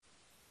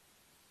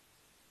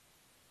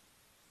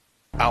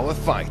Our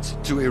fight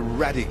to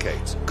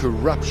eradicate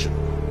corruption,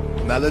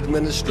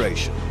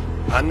 maladministration,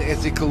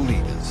 unethical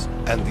leaders,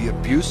 and the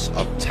abuse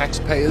of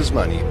taxpayers'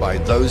 money by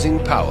those in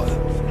power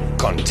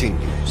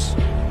continues.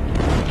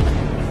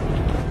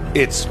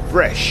 It's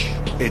fresh,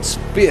 it's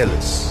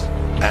fearless,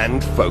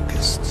 and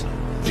focused.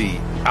 The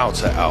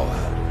OUTA Hour,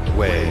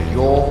 where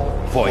your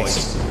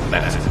voice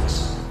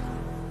matters.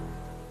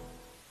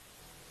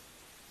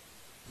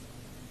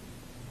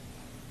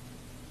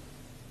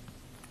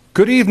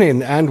 Good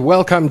evening and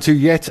welcome to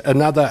yet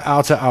another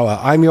OUTA Hour.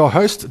 I'm your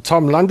host,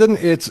 Tom London.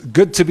 It's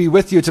good to be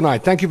with you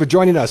tonight. Thank you for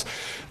joining us.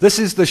 This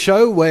is the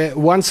show where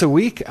once a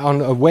week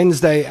on a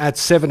Wednesday at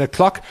 7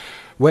 o'clock,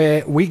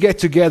 where we get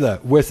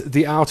together with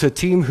the OUTA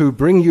team who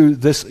bring you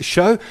this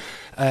show.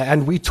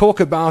 And we talk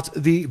about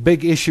the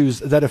big issues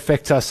that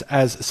affect us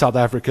as South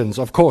Africans.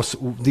 Of course,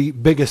 the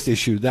biggest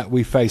issue that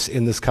we face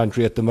in this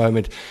country at the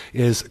moment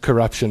is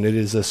corruption. It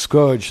is a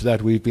scourge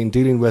that we've been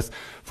dealing with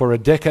for a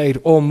decade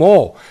or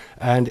more.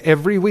 And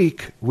every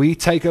week we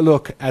take a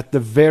look at the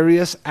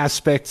various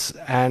aspects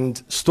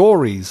and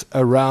stories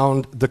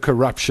around the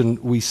corruption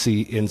we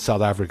see in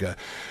South Africa.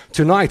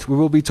 Tonight we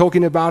will be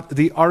talking about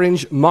the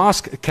Orange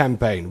Mask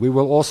campaign. We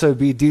will also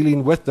be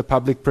dealing with the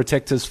Public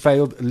Protector's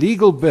failed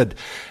legal bid,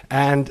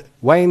 and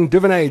Wayne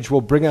Duvenage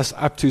will bring us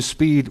up to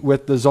speed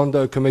with the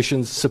Zondo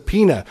Commission's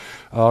subpoena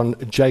on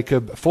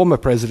former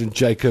President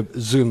Jacob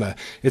Zuma.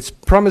 It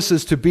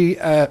promises to be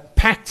a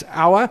packed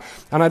hour,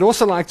 and I'd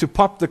also like to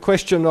pop the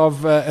question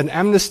of an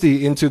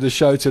amnesty into the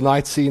show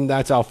tonight, seeing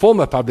that our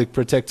former Public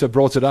Protector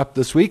brought it up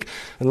this week,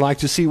 and like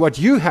to see what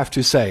you have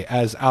to say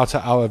as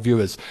OUTA Hour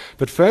viewers.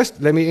 But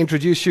first, let me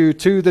introduce you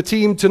to the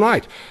team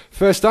tonight.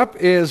 First up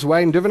is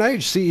Wayne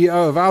Duvenage,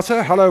 CEO of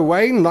OUTA. Hello,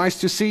 Wayne. Nice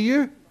to see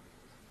you.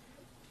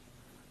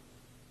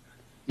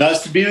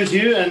 Nice to be with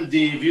you and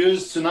the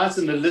viewers tonight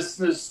and the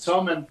listeners,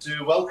 Tom, and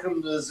to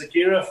welcome the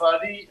Zaakirah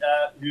Vadi,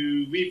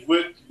 who we've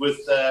worked with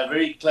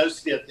very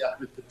closely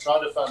with the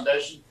Kathrada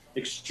Foundation.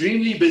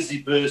 Extremely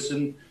busy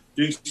person,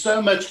 doing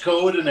so much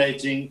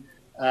coordinating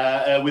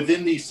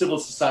within the civil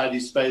society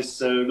space.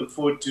 So look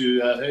forward to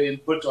her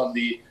input on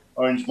the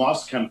Orange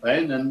Mask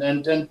campaign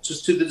and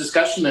just to the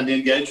discussion and the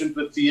engagement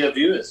with the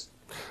viewers.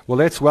 Well,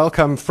 let's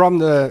welcome from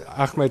the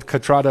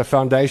Kathrada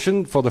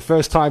Foundation for the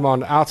first time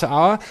on OUTA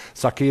Hour,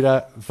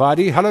 Zaakirah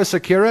Vadi. Hello,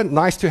 Zaakirah.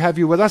 Nice to have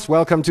you with us.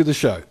 Welcome to the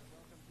show.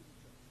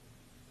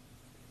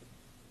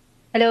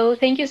 Hello.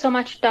 Thank you so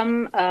much,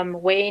 Tom,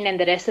 Wayne, and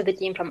the rest of the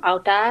team from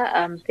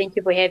OUTA. Thank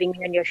you for having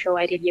me on your show.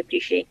 I really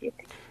appreciate it.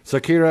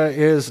 Zaakirah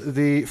is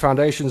the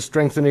Foundation's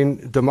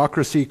Strengthening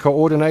Democracy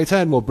Coordinator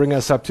and will bring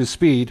us up to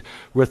speed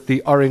with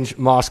the Orange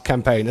Mask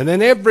campaign. And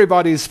then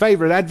everybody's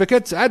favorite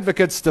advocate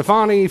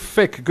Stefanie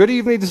Fick. Good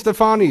evening,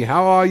 Stefanie.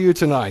 How are you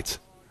tonight?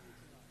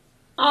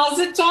 How's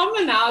it, Tom,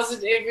 and how's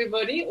it,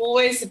 everybody?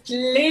 Always a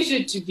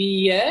pleasure to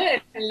be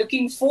here and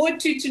looking forward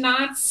to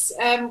tonight's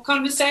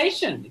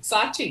conversation.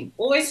 Exciting,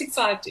 always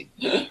exciting.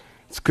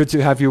 It's good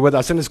to have you with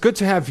us, and it's good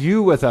to have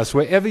you with us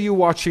wherever you're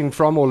watching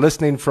from or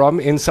listening from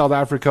in South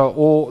Africa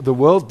or the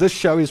world. This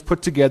show is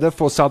put together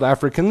for South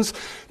Africans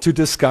to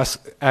discuss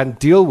and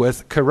deal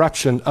with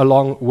corruption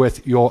along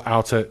with your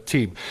OUTA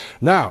team.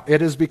 Now,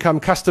 it has become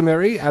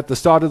customary at the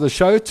start of the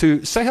show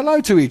to say hello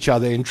to each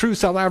other in true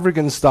South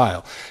African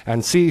style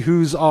and see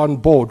who's on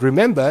board.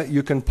 Remember,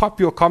 you can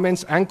pop your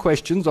comments and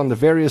questions on the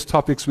various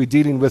topics we're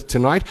dealing with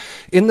tonight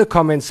in the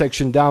comment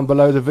section down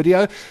below the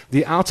video.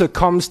 The OUTA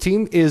Comms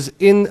team is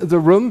in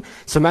the room.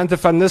 Samantha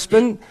van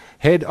Nispen,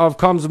 Head of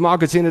Comms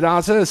Marketing at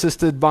OUTA,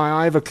 assisted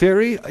by Ivor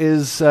Cleary,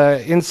 is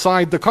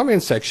inside the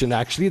comment section,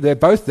 actually. They're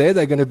both there.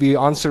 They're going to be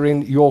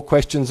answering your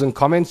questions and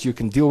comments. You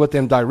can deal with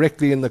them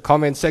directly in the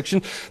comment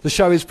section. The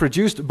show is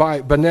produced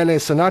by Benele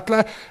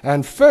Sanatla.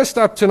 And first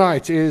up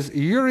tonight is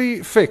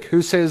Yuri Fick,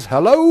 who says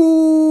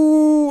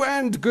hello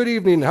and good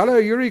evening. Hello,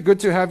 Yuri. Good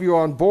to have you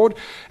on board.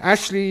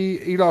 Ashley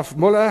Elof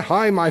Muller.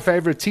 Hi, my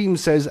favorite team,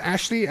 says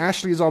Ashley.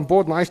 Ashley is on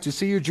board. Nice to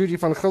see you. Judy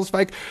van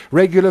Gilsbeek,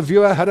 regular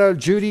viewer. Hello,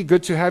 Judy.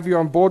 Good to have you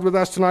on board with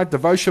us tonight.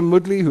 Devotion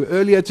Mudley, who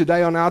earlier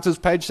today on OUTA's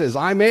page says,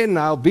 I'm in,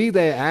 I'll be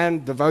there,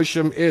 and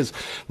Devotion is.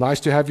 Nice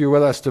to have you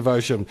with us,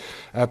 Devotion.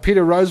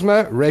 Peter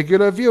Rosmer,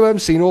 regular viewer.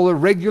 Seen all the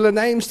regular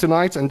names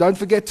tonight, and don't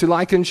forget to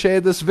like and share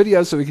this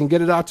video so we can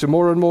get it out to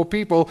more and more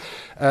people.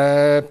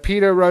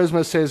 Peter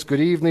Rosmer says,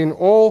 good evening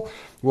all.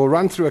 We'll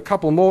run through a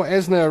couple more.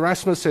 Esna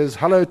Erasmus says,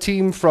 hello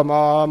team from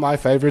my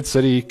favorite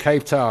city,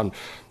 Cape Town.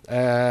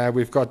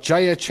 We've got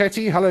Jaya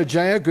Chetty. Hello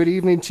Jaya, good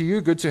evening to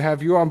you. Good to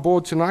have you on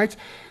board tonight.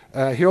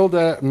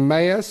 Hilda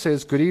Mayer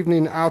says, good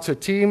evening, OUTA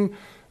team.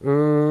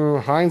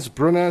 Heinz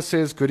Brunner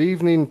says, good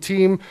evening,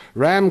 team.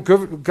 Ram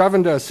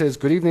Govender says,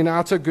 good evening,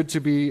 OUTA. Good to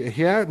be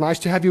here. Nice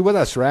to have you with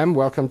us, Ram.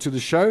 Welcome to the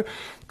show.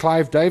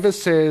 Clive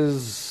Davis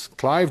says,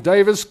 Clive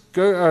Davis,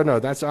 oh no,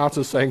 that's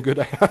Outa saying good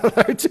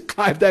hello to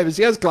Clive Davis.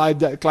 Yes, Clive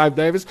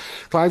Davis.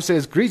 Clive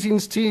says,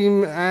 greetings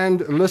team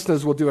and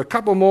listeners. We'll do a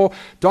couple more.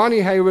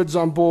 Donnie Hayward's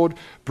on board.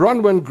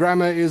 Bronwyn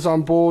Grammer is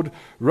on board.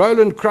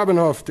 Roland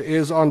Krabbenhoft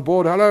is on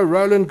board. Hello,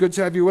 Roland. Good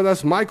to have you with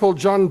us. Michael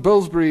John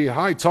Billsbury.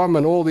 Hi, Tom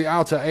and all the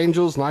Outa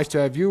Angels. Nice to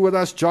have you with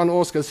us. John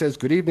Orsker says,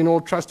 good evening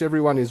all. Trust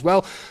everyone is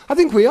well. I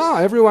think we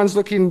are. Everyone's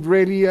looking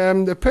really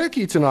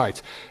perky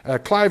tonight.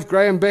 Clive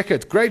Graham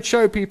Beckett. Great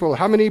show, people.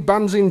 How many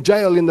bums in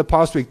jail in the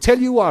past week? Tell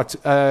you what,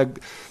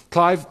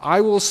 Clive,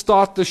 I will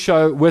start the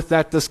show with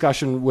that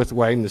discussion with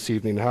Wayne this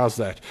evening. How's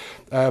that?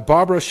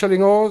 Barbara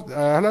Schillingor.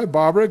 Hello,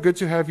 Barbara. Good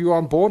to have you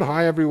on board.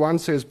 Hi, everyone,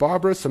 says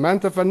Barbara.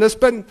 Samantha van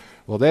Nispen.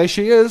 Well, there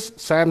she is.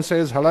 Sam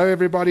says, hello,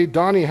 everybody.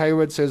 Donnie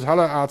Hayward says,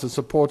 hello, Outa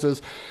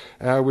supporters.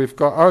 We've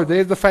got, oh,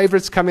 they're the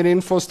favorites coming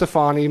in for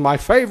Stefanie. My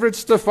favorite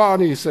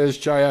Stefanie, says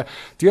Jaya.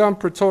 Dion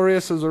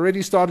Pretorius has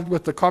already started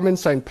with the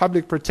comments saying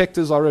public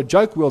protectors are a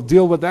joke. We'll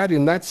deal with that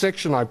in that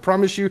section, I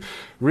promise you.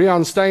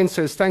 Rion Stain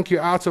says, thank you,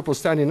 Outa, for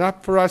standing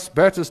up for us.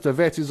 Bertus de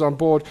Vet is on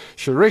board.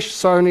 Sharish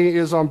Soni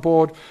is on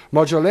board.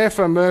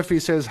 Mojulefa Murphy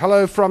says,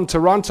 hello from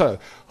Toronto.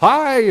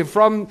 Hi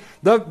from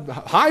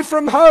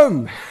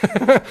home.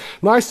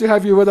 Nice to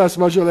have you with us,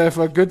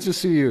 Mojulefa. Good to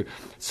see you.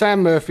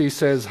 Sam Murphy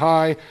says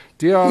hi.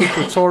 Dion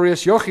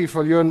Pretorius, Jochi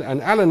Viljoen,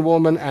 and Alan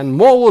Woolman, and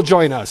more will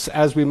join us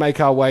as we make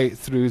our way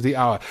through the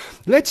hour.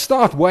 Let's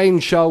start, Wayne,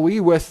 shall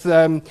we, with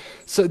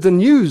so the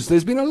news.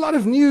 There's been a lot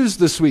of news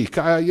this week.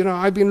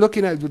 I've been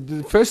looking at,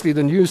 firstly,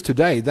 the news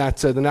today that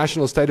the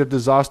national state of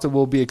disaster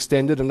will be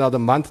extended another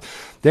month.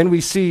 Then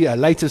we see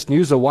latest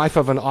news, a wife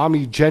of an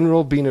army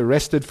general being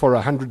arrested for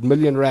 100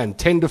 million rand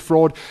tender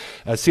fraud.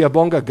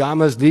 Siyabonga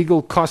Gama's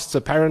legal costs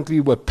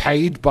apparently were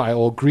paid by,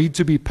 or agreed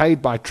to be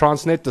paid by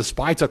Transnet,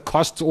 despite a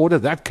costs order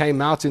that came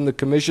out in the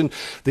commission.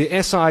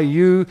 The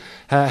SIU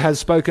has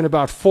spoken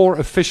about 4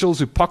 officials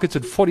who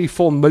pocketed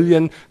 44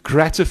 million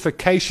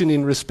gratification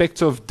in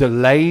respect of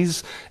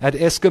delays at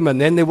Eskom. And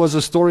then there was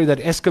a story that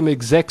Eskom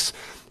execs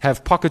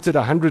have pocketed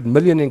 100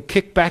 million in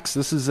kickbacks.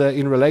 This is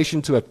in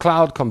relation to a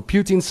cloud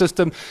computing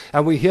system.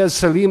 And we hear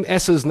Salim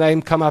S's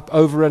name come up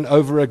over and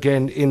over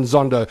again in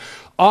Zondo.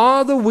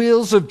 Are the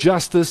wheels of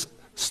justice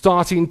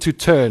starting to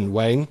turn,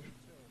 Wayne?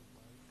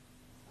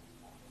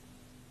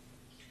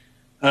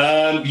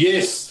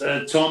 Yes,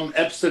 Tom,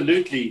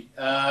 absolutely.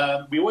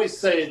 We always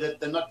say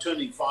that they're not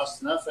turning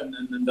fast enough,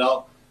 and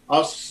I'll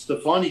ask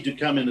Stefanie to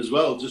come in as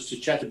well, just to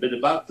chat a bit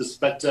about this.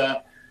 But,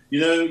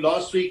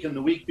 last week and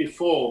the week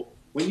before,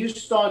 when you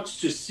start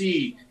to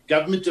see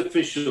government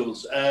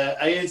officials,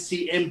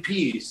 ANC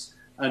MPs,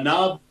 are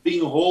now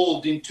being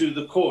hauled into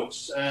the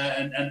courts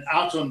and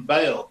out on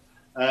bail,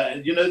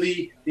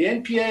 the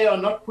NPA are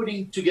not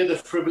putting together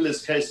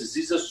frivolous cases.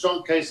 These are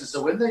strong cases.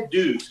 So when they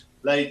do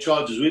lay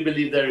charges, we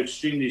believe they're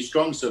extremely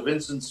strong. So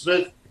Vincent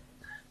Smith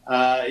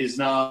is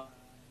now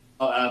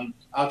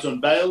out on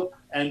bail,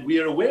 and we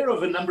are aware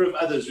of a number of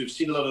others. We've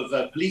seen a lot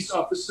of police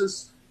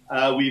officers.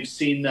 We've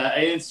seen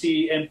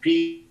ANC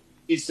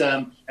MPs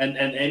and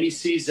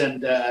MECs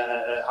and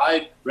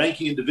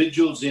high-ranking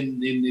individuals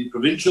in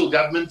provincial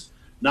government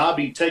now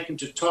being taken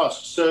to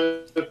task.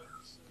 So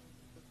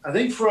I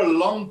think for a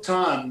long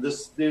time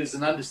there's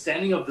an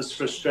understanding of this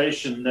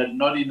frustration that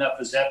not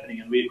enough is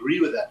happening, and we agree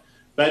with that.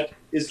 But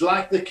it's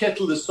like the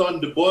kettle is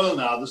starting to boil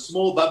now. The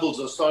small bubbles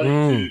are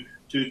starting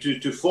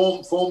to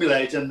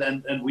formulate,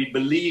 and we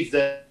believe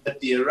that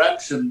the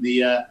eruption,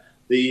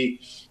 the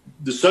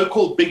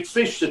so-called big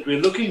fish that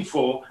we're looking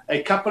for,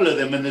 a couple of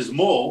them, and there's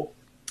more,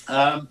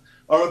 are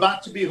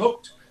about to be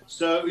hooked.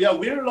 So yeah,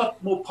 we're a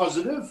lot more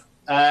positive,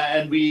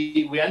 and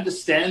we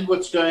understand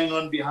what's going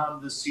on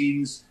behind the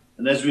scenes.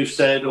 And as we've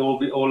said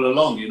all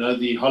along,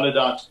 the hollowed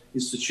out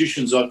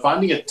institutions are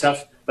finding it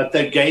tough, but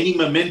they're gaining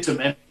momentum,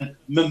 and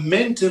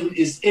momentum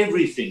is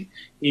everything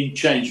in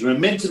change.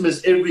 Momentum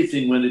is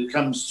everything when it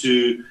comes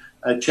to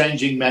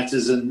changing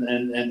matters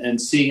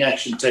and seeing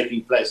action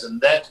taking place,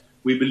 and that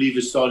we believe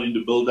is starting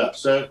to build up.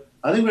 So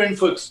I think we're in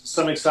for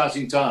some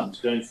exciting times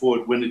going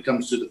forward when it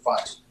comes to the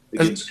fight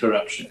against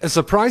corruption. A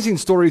surprising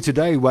story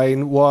today,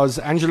 Wayne, was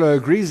Angelo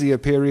Agrizi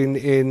appearing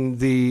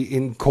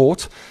in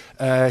court.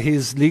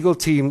 His legal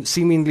team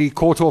seemingly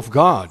caught off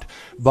guard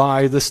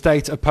by the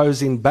state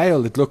opposing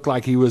bail. It looked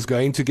like he was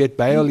going to get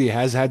bail. He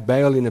has had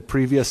bail in a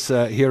previous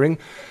hearing.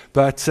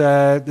 But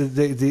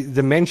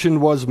the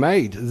mention was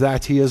made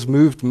that he has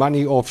moved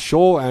money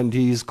offshore and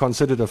he's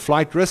considered a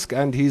flight risk,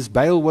 and his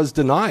bail was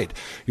denied.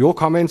 Your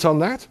comments on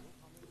that?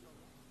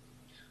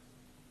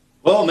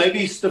 Well,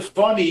 maybe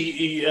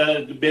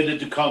Stefanie better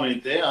to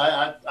comment there.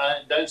 I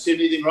don't see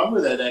anything wrong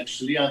with that,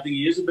 actually. I think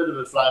he is a bit of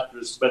a flight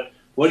risk. But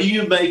what do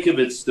you make of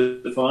it,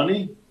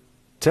 Stefanie?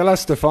 Tell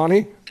us,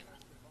 Stefanie.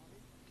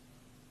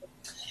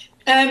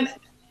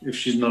 If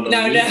she's not on No.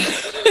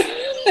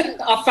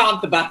 I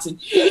found the button.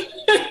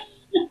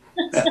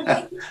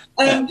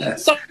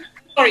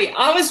 Sorry,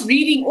 I was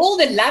reading all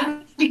the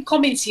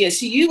comments here,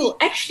 so you will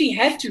actually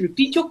have to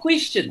repeat your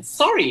questions.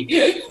 Sorry.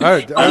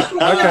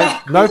 Okay,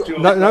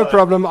 no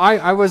problem.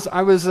 I was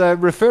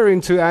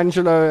referring to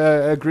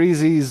Angelo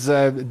Grisi's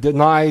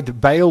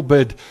denied bail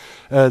bid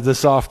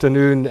this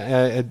afternoon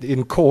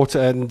in court,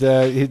 and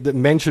the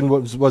mention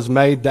was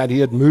made that he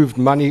had moved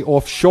money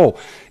offshore.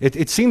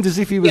 It seemed as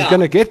if he was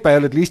going to get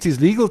bail. At least his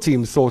legal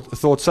team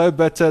thought so,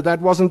 but that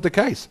wasn't the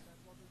case.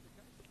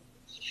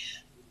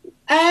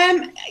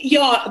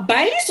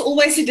 Bail is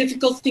always a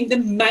difficult thing. The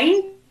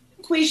main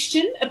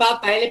question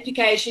about bail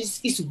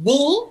applications is,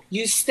 will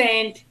you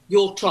stand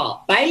your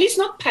trial? Bail is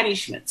not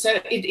punishment. So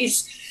it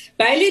is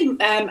bail,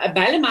 a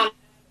bail amount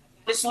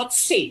is not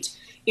set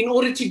in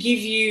order to give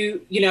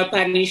you,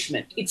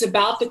 punishment. It's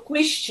about the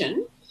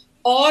question,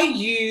 are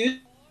you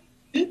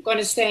going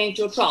to stand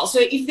your trial? So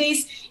if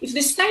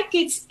the state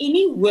gets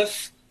any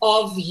whiff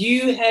of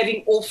you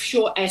having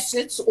offshore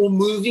assets or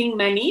moving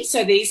money,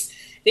 so there's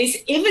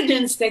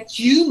evidence that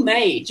you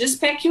may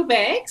just pack your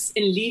bags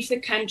and leave the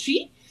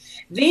country,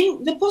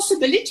 then the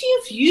possibility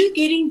of you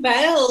getting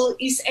bail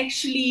is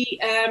actually,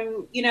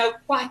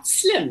 quite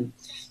slim.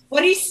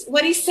 What is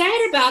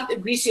sad about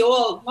Grisi,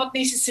 or not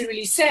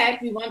necessarily sad,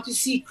 we want to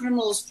see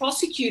criminals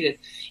prosecuted.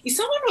 If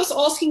someone was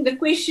asking the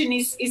question,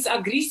 is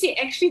Grisi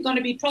actually going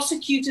to be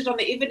prosecuted on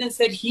the evidence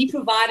that he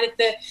provided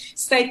the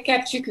State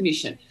Capture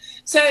Commission?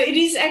 So it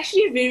is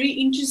actually a very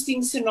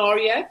interesting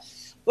scenario.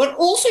 But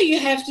also you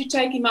have to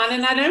take in mind,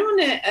 and I don't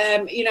want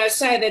to,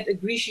 say that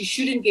Grisi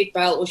shouldn't get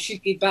bail or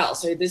should get bail.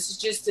 So this is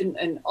just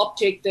an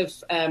objective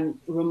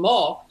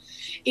remark,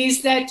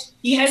 is that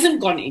he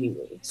hasn't gone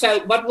anywhere.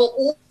 So what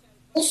will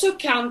also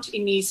count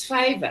in his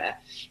favor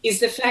is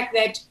the fact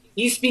that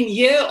he's been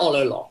here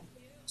all along.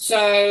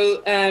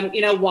 So,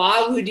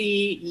 why would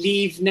he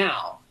leave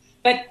now?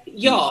 But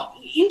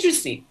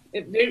interesting,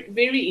 very,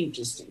 very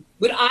interesting.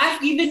 Would I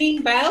have given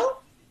him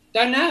bail?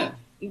 Don't know.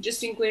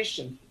 Interesting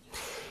question.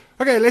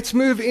 Okay, let's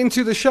move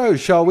into the show,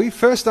 shall we?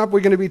 First up, we're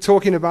going to be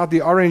talking about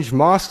the Orange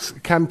Masks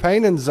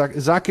campaign, and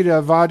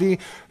Zaakirah Vadi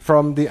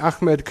from the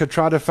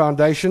Kathrada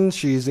Foundation.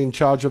 She's in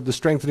charge of the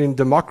Strengthening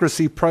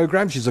Democracy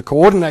program. She's a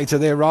coordinator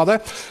there, rather,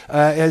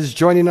 is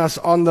joining us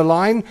on the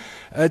line.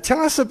 Tell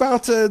us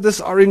about this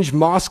Orange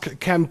Mask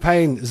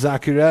campaign,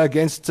 Zaakirah,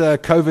 against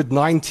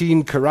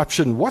COVID-19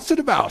 corruption. What's it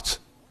about?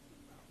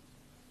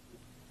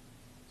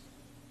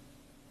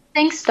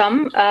 Thanks,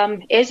 Tom.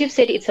 As you've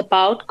said, it's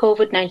about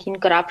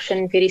COVID-19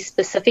 corruption very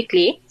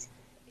specifically.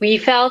 We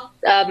felt,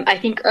 I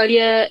think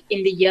earlier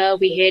in the year,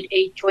 we had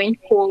a joint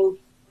call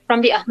from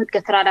the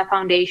Kathrada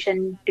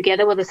Foundation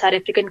together with the South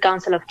African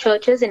Council of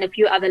Churches and a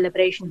few other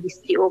liberation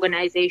history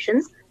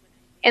organizations.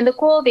 And the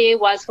call there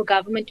was for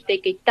government to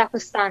take a tougher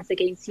stance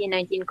against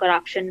C19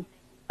 corruption.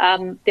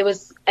 There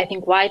was, I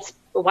think,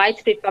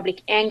 widespread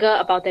public anger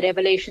about the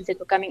revelations that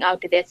were coming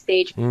out at that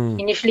stage,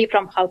 initially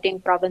from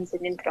Gauteng province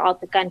and then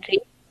throughout the country.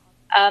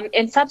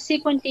 And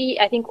subsequently,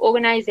 I think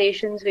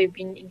organizations who have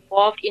been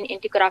involved in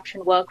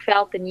anti-corruption work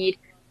felt the need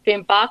to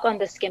embark on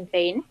this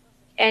campaign.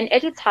 And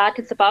at its heart,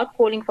 it's about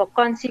calling for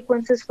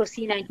consequences for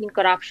C19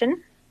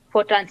 corruption,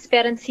 for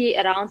transparency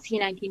around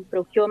C19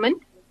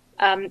 procurement,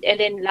 and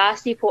then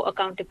lastly, for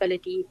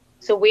accountability.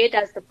 So where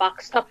does the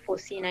buck stop for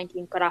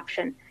C19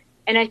 corruption?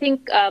 And I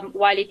think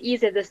while it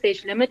is at this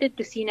stage limited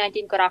to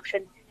C19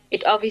 corruption,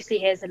 it obviously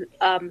has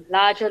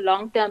larger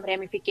long-term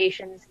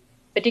ramifications,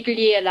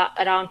 particularly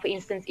around, for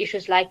instance,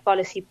 issues like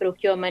policy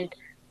procurement,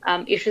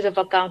 issues of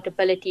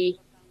accountability,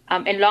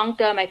 and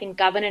long-term, I think,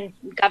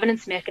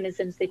 governance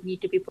mechanisms that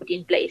need to be put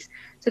in place.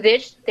 So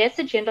that's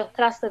the general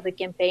thrust of the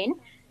campaign.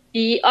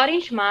 The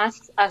orange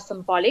masks are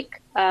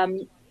symbolic.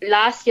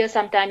 Last year,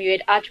 sometime, you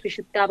had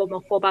Archbishop Thabo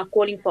Makgoba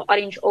calling for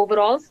orange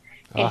overalls,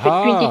 and for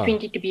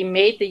 2020 to be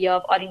made the year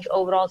of orange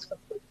overalls for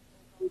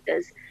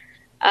voters.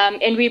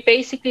 And we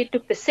basically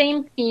took the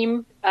same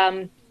theme,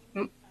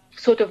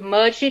 sort of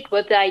merged it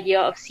with the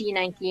idea of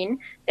C19,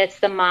 that's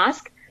the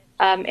mask,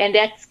 and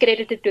that's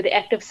credited to the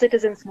Active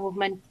Citizens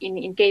movement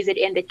in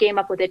KZN that came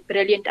up with that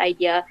brilliant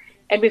idea.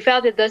 And we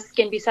felt that this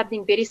can be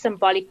something very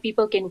symbolic.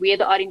 People can wear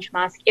the orange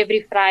mask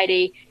every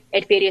Friday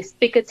at various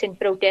pickets and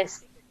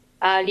protests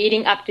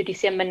leading up to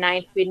December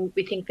 9th, when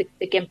we think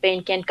the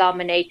campaign can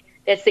culminate.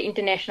 That's the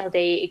International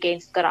Day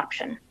Against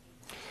Corruption.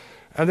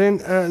 And then,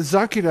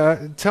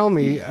 Zaakirah, tell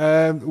me,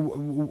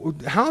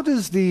 how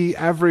does the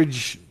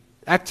average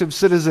active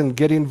citizen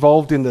get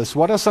involved in this?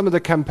 What are some of the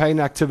campaign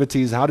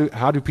activities? How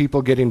do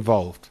people get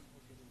involved?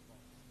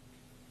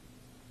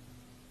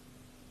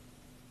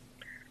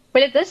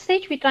 Well, at this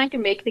stage, we're trying to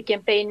make the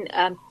campaign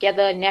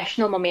gather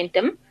national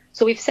momentum.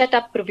 So we've set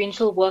up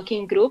provincial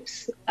working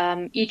groups.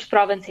 Each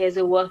province has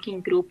a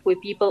working group where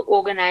people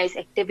organize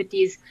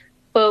activities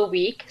per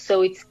week.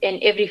 So it's an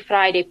every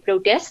Friday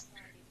protest.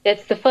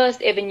 That's the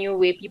first avenue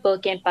where people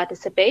can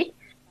participate.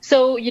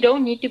 So you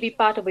don't need to be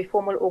part of a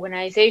formal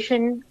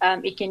organization.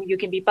 You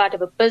can be part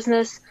of a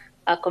business,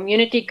 a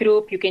community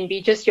group. You can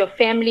be just your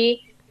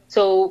family.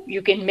 So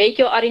you can make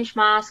your orange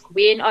mask,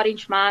 wear an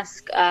orange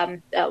mask,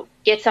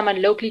 get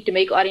someone locally to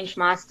make orange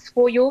masks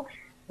for you,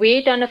 wear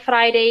it on a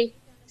Friday,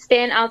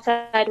 stand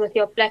outside with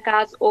your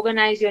placards,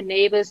 organize your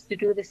neighbors to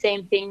do the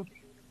same thing.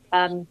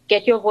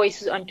 Get your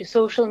voices onto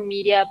social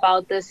media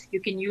about this.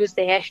 You can use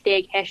the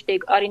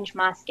hashtag Orange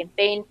Mask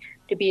Campaign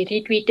to be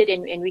retweeted,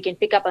 and we can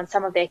pick up on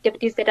some of the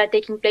activities that are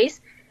taking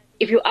place.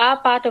 If you are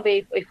part of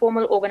a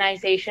formal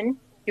organization,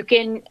 you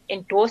can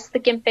endorse the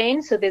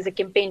campaign. So there's a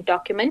campaign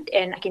document,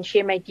 and I can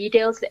share my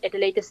details at a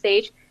later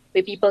stage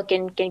where people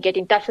can get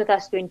in touch with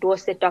us to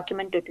endorse that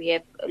document or to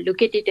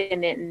look at it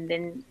and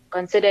then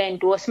consider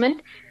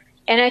endorsement.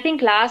 And I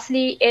think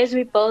lastly, as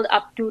we build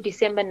up to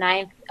December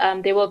 9th,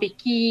 there will be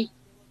key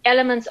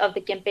elements of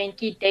the campaign,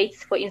 key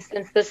dates. For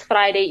instance, this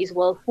Friday is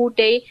World Food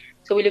Day.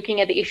 So we're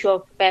looking at the issue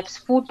of perhaps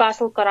food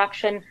parcel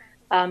corruption,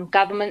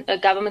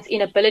 government's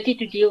inability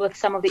to deal with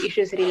some of the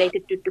issues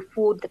related to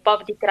food, the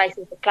poverty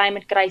crisis, the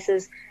climate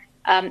crisis.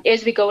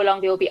 As we go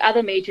along, there will be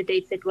other major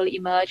dates that will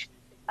emerge,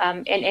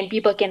 and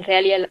people can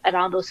rally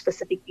around those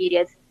specific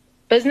periods.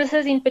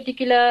 Businesses in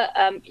particular,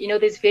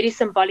 there's very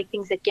symbolic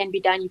things that can be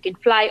done. You can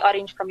fly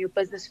orange from your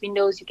business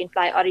windows. You can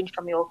fly orange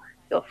from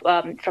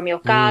your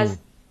cars.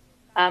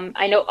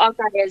 I know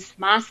OUTA has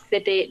masks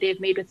that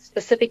they've made with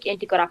specific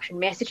anti-corruption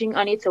messaging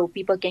on it, so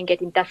people can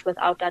get in touch with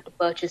OUTA to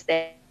purchase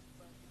that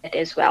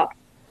as well.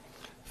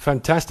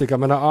 Fantastic.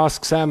 I'm going to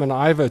ask Sam and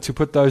Ivor to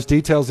put those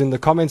details in the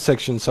comment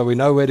section so we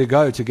know where to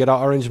go to get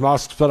our orange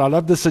masks. But I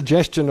love the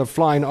suggestion of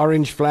flying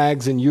orange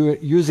flags and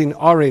using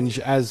orange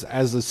as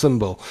a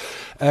symbol.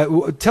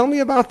 Tell me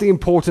about the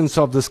importance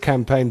of this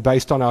campaign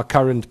based on our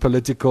current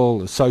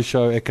political,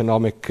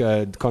 socio-economic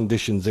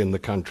conditions in the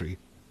country.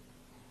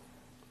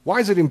 Why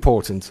is it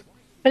important?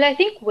 Well, I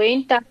think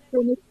Wayne touched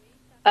on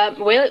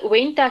it.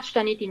 Wayne touched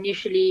on it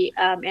initially,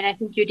 and I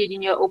think you did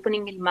in your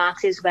opening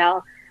remarks as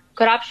well.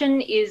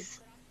 Corruption is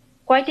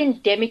quite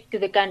endemic to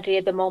the country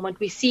at the moment.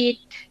 We see it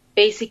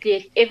basically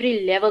at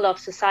every level of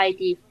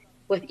society,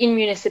 within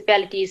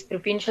municipalities,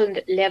 provincial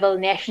level,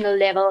 national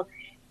level.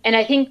 And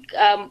I think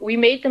we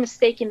made the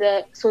mistake in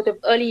the sort of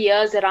early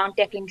years around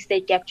tackling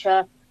state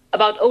capture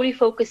about only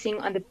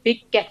focusing on the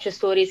big capture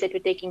stories that were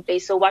taking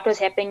place. So what was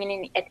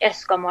happening at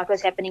Eskom, what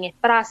was happening at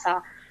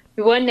PRASA.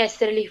 We weren't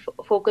necessarily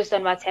focused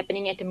on what's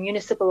happening at the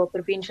municipal or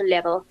provincial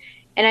level.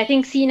 And I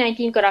think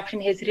C19 corruption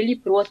has really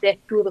brought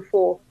that to the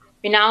fore.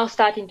 We're now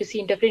starting to see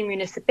in different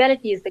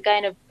municipalities the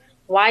kind of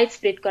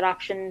widespread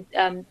corruption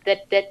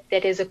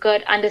that has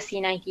occurred under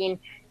C19.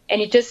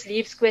 And it just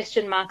leaves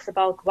question marks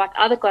about what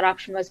other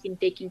corruption was been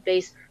taking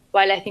place,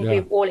 while I think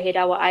we've all had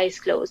our eyes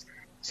closed.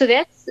 So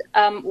that's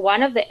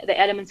one of the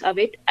elements of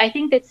it. I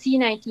think that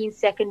C19,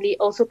 secondly,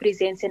 also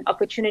presents an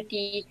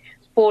opportunity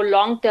for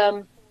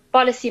long-term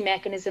policy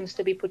mechanisms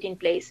to be put in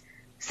place.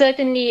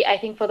 Certainly, I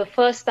think for the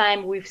first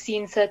time, we've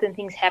seen certain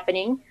things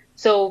happening.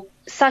 So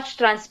such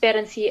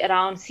transparency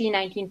around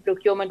C19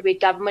 procurement, where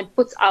government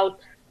puts out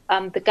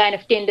the kind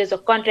of tenders or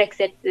contracts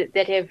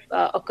that have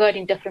occurred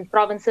in different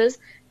provinces,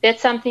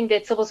 that's something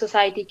that civil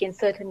society can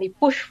certainly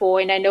push for.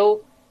 And I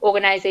know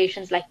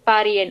organizations like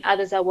PARI and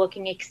others are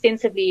working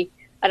extensively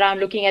around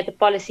looking at the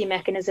policy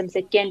mechanisms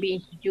that can be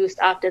introduced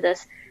after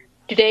this.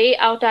 Today,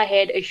 OUTA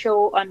had a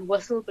show on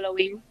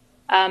whistleblowing,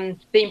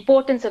 the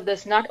importance of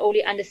this not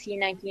only under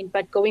C19,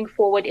 but going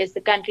forward as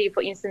the country,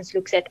 for instance,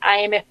 looks at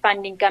IMF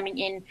funding coming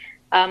in,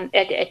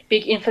 at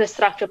big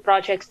infrastructure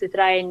projects to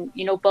try and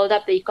build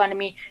up the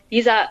economy.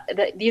 These are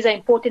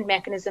important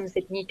mechanisms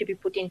that need to be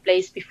put in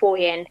place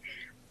beforehand.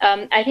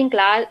 I think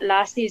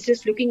lastly is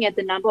just looking at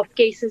the number of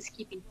cases,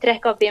 keeping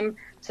track of them.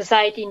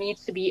 Society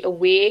needs to be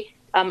aware.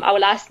 Our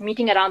last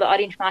meeting around the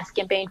Orange Mask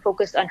campaign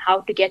focused on how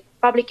to get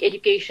public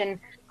education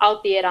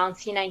out there around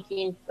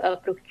C19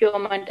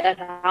 procurement,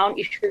 around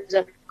issues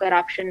of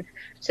corruption,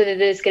 so that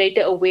there's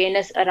greater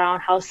awareness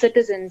around how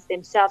citizens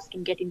themselves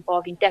can get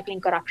involved in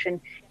tackling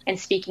corruption and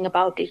speaking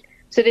about it.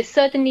 So there's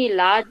certainly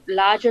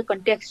larger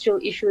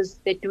contextual issues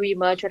that do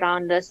emerge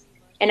around this.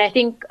 And I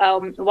think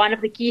one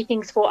of the key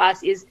things for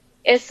us is,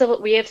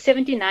 we have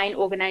 79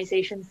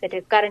 organizations that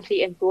have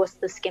currently endorsed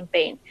this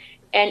campaign.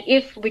 And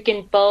if we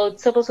can build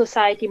civil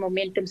society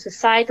momentum,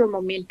 societal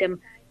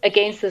momentum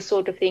against this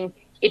sort of thing,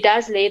 it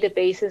does lay the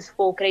basis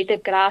for greater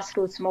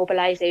grassroots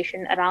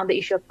mobilization around the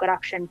issue of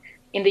corruption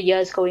in the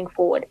years going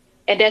forward.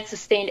 And that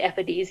sustained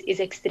effort is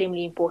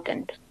extremely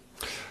important.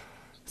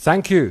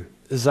 Thank you,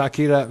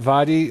 Zaakirah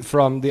Vadi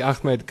from the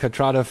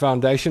Kathrada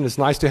Foundation. It's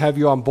nice to have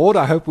you on board.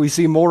 I hope we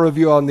see more of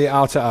you on the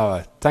OUTA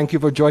Hour. Thank you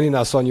for joining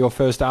us on your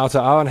first OUTA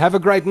Hour, and have a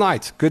great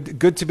night.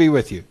 Good to be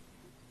with you.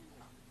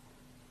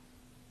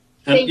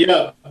 And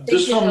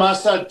just from my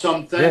side,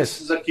 Tom,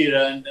 thanks,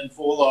 Zaakirah, and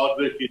for all the hard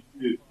work you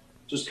do,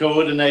 just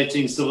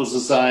coordinating civil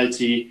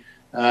society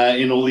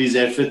in all these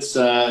efforts.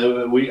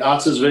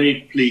 OUTA is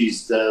very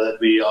pleased that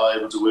we are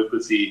able to work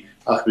with the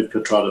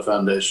Kathrada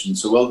Foundation.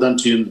 So well done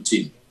to you and the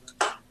team.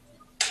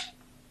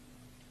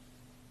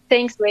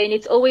 Thanks, Wayne.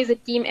 It's always a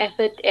team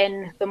effort,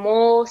 and the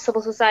more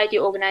civil society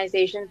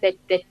organizations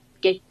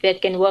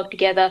that can work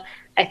together,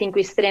 I think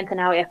we strengthen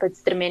our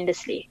efforts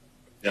tremendously.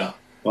 Yeah,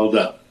 well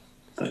done.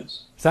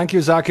 Thanks. Thank you,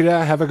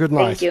 Zaakirah. Have a good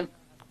night. Thank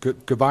you.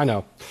 Goodbye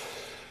now.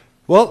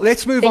 Well,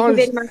 let's move on.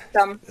 Thank you very much,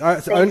 Tom.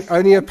 It's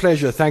only a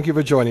pleasure. Thank you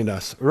for joining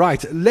us.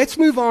 Right, let's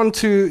move on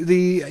to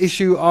the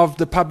issue of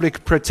the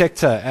public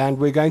protector, and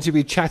we're going to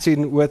be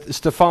chatting with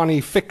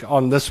Stefanie Fick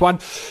on this one.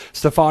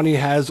 Stefanie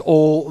has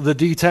all the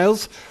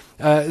details.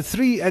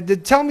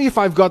 Tell me if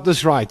I've got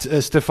this right,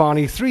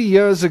 Stefanie. 3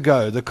 years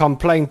ago, the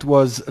complaint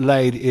was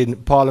laid in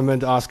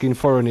Parliament asking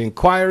for an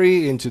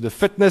inquiry into the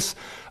fitness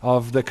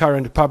of the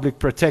current public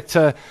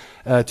protector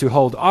to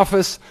hold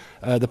office.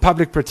 The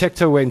public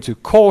protector went to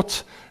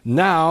court.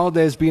 Now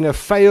there's been a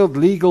failed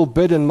legal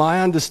bid, and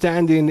my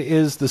understanding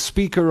is the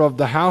Speaker of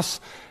the House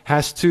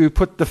has to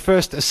put the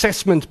first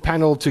assessment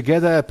panel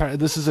together.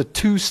 This is a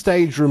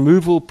 2-stage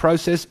removal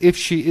process if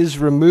she is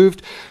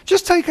removed.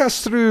 Just take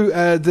us through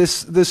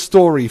this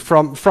story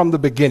from the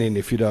beginning,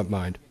 if you don't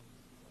mind.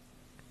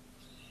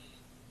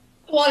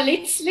 Well,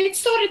 let's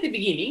start at the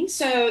beginning.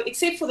 So,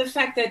 except for the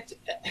fact that,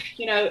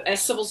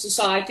 as civil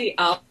society,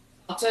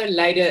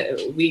 later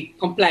we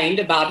complained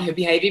about her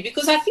behavior,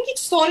 because I think it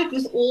started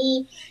with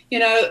all,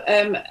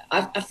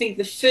 I think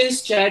the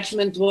first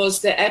judgment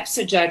was the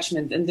ABSA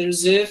judgment and the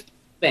Reserve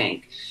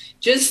Bank,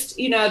 just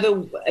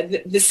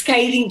the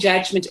scathing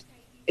judgment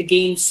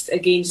against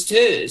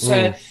her.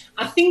 So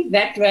I think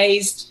that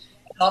raised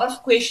a lot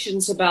of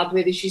questions about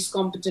whether she's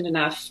competent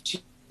enough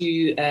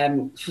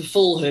to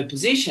fulfill her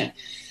position.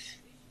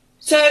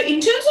 So in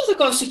terms of the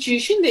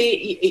Constitution,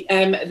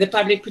 the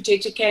public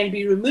protector can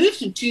be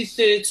removed, and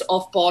 2/3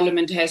 of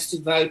Parliament has to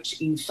vote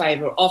in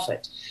favour of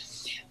it.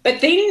 But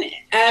then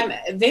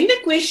the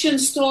question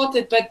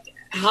started, but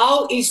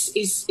how is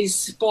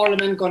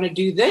Parliament going to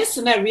do this?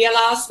 And they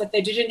realised that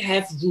they didn't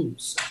have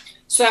rules.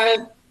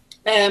 So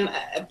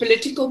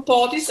political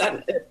parties,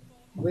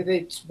 whether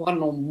it's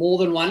one or more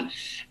than one,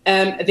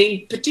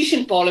 then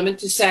petition Parliament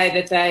to say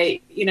that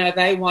they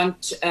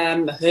want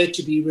her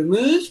to be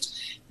removed.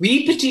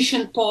 We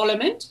petitioned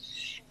Parliament,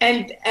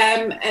 and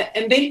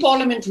then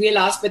Parliament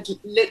realised that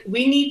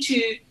we need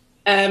to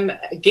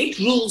get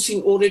rules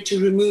in order to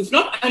remove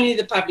not only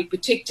the public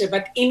protector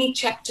but any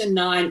Chapter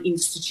 9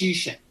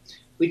 institution,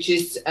 which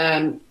is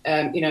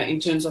in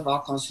terms of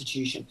our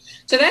Constitution.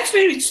 So that's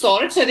where it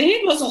started. So then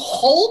it was a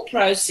whole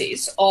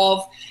process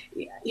of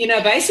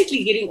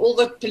basically getting all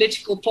the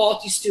political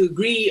parties to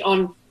agree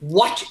on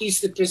what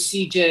is the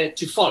procedure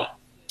to follow.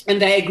 And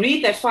they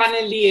agreed. They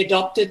finally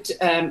adopted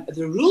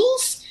the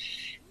rules.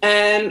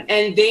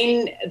 And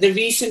then the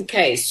recent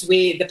case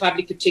where the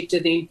public protector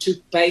then took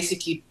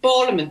basically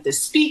Parliament, the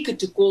Speaker,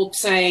 to court,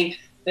 saying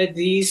that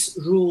these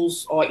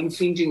rules are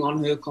infringing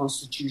on her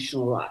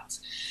constitutional rights.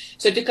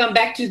 So to come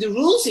back to the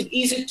rules, it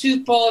is a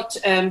 2-part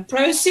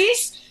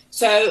process.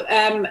 So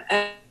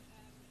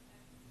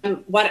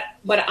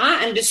what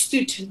I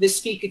understood the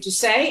Speaker to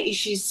say is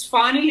she's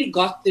finally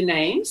got the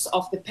names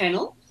of the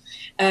panel.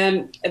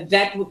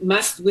 That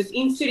must,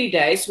 within 30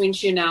 days, when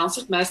she announced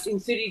it, must in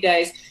 30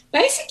 days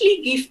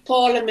basically give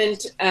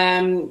Parliament,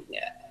 an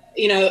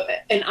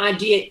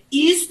idea,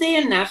 is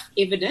there enough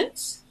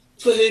evidence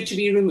for her to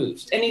be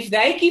removed? And if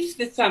they give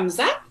the thumbs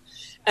up,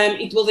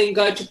 it will then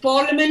go to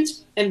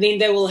Parliament, and then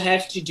they will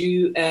have to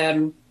do,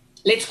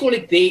 let's call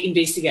it their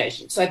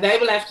investigation. So they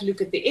will have to look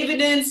at the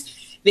evidence.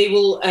 They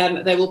will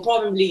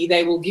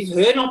give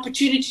her an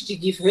opportunity to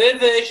give her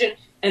version,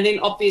 and then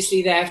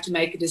obviously they have to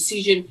make a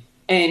decision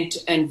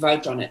and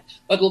vote on it.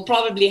 What will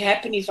probably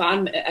happen, if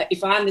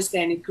I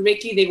understand it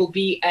correctly, there will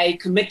be a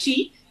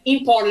committee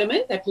in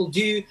Parliament that will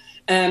do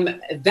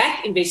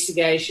that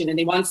investigation, and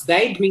then once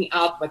they bring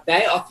out what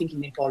they are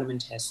thinking, the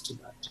Parliament has to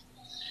vote.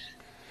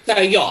 So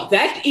yeah,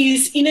 that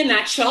is in a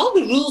nutshell.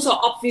 The rules are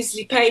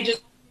obviously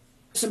pages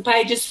and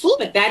pages full,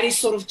 but that is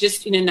sort of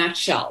just in a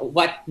nutshell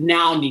what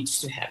now needs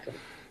to happen.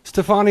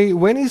 Stefanie,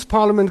 when is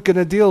Parliament going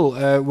to deal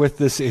with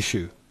this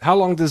issue? How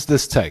long does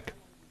this take?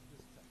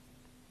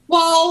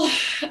 Well,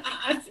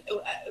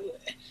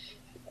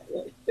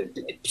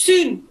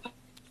 soon.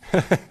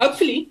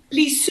 Hopefully,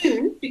 please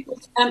soon,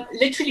 because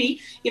literally,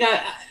 I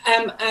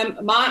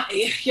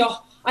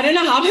don't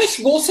know how much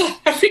more South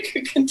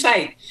Africa can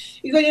take.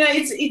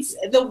 Because, it's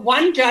the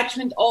one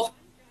judgment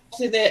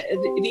after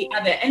the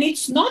other, and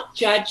it's not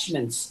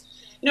judgments.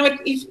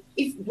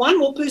 If one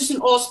more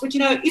person asks, but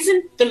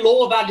isn't the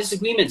law about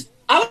disagreements?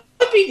 I would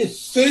be the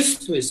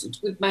first person to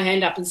put my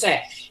hand up and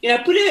say,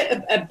 put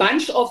a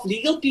bunch of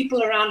legal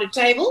people around a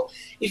table.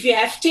 If you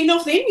have 10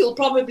 of them, you'll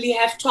probably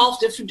have 12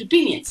 different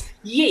opinions.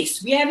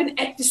 Yes, we have an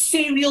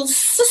adversarial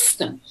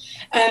system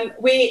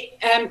where,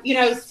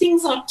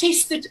 things are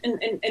tested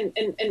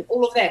and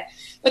all of that.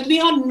 But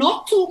we are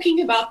not talking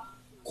about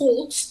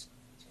courts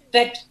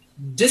that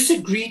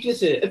disagreed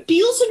with her.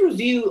 Appeals and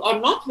review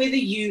are not whether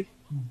you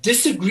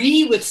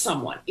disagree with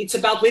someone. It's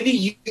about whether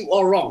you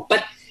are wrong.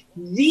 But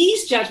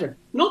these judgments,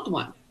 not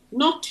one,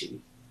 not two,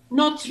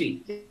 not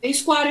three,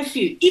 there's quite a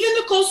few. Even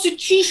the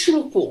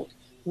Constitutional Court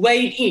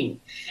weighed in,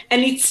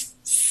 and it's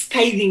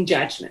scathing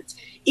judgments.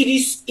 It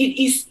is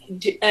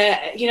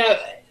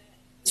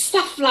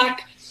stuff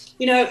like,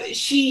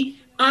 she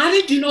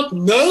either do not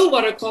know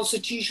what a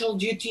constitutional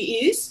duty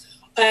is,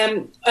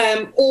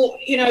 or,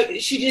 you know,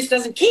 she just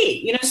doesn't care,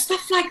 you know,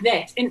 stuff like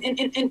that.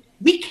 And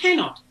we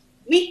cannot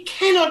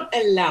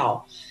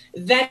allow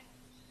that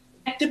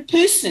the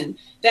person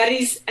that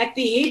is at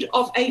the head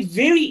of a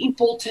very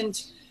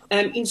important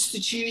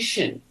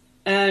institution,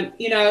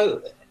 you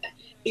know,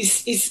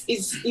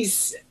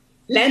 is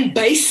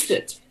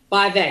lambasted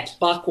by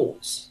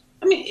courts.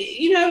 I mean,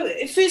 you know,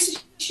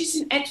 first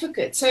she's an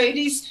advocate, so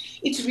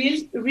it's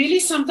really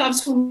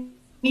sometimes for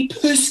me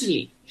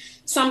personally,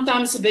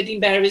 sometimes a bit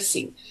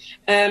embarrassing,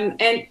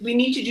 and we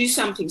need to do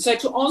something. So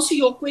to answer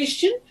your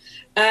question,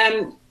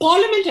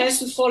 Parliament has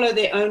to follow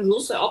their own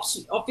rules. They're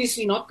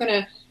obviously not going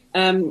to,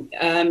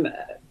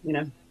 you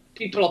know,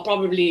 people are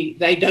probably,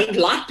 they don't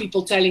like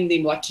people telling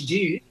them what to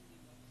do,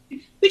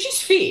 which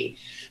is fair.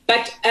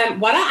 But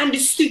what I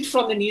understood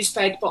from the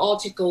newspaper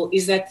article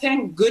is that,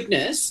 thank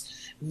goodness,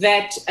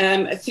 that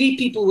 3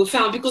 people were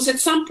found, because at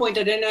some point,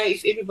 I don't know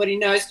if everybody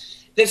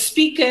knows, the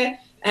Speaker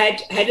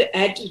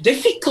had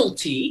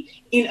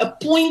difficulty in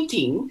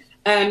appointing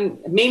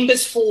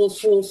members for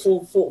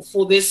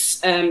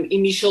this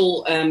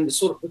initial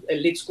sort of,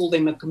 let's call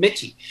them a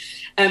committee.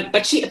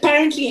 But she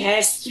apparently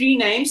has 3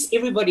 names.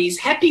 Everybody is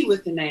happy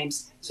with the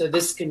names, so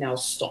this can now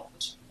stop.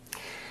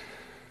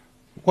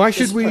 Why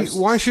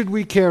should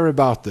we care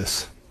about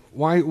this?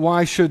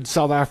 Why should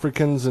South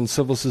Africans and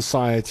civil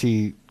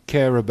society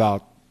care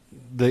about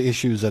the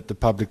issues at the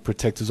Public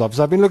Protector's Office?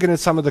 I've been looking at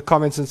some of the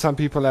comments, and some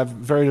people have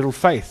very little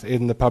faith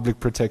in the Public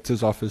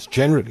Protector's Office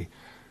generally.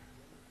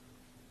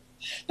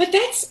 But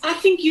I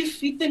think you've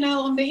hit the nail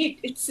on the head.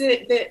 It's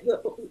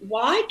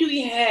why do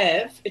we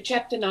have a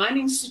Chapter 9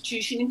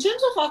 institution? In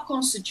terms of our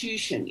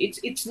constitution,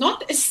 it's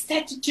not a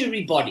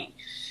statutory body.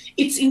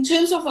 It's in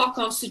terms of our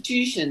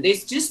constitution.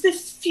 There's just a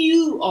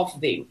few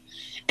of them.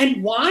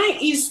 And why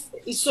is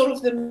sort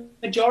of the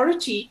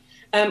majority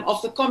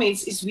of the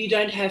comments is we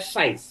don't have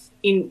faith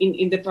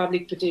in the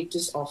Public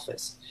Protector's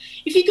Office.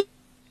 If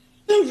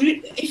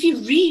you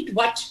read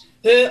what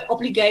her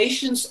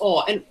obligations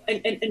are and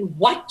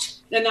what,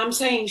 and I'm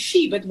saying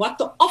she, but what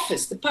the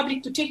office, the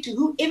Public Protector,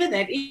 whoever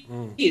that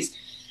is,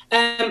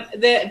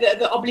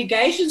 the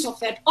obligations of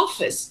that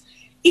office,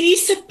 it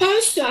is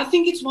supposed to, I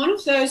think it's one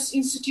of those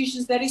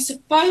institutions that is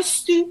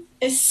supposed to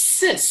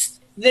assist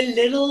the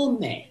little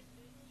man.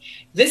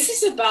 This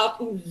is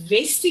about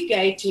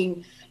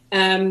investigating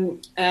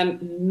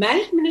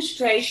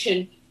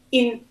maladministration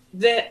in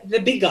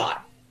the big I,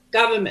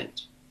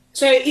 government.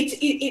 So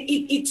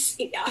it's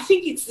I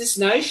think it's this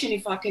notion,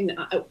 if I can,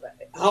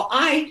 how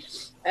I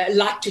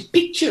like to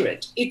picture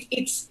it.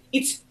 It's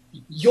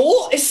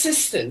your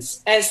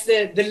assistance as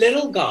the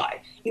little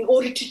guy in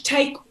order to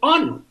take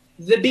on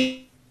the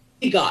big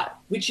guy,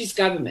 which is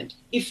government,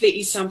 if there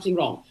is something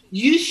wrong.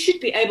 You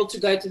should be able to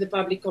go to the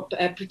Public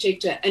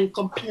Protector and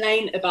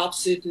complain about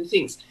certain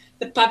things.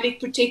 The Public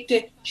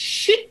Protector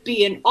should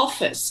be an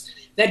office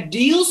that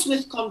deals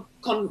with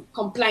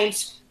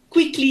complaints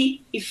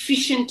quickly,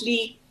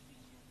 efficiently,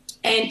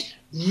 and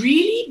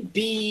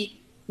really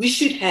we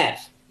should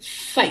have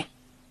faith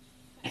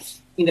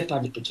in the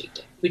Public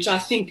Protector, which I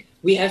think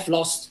we have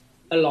lost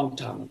a long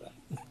time ago.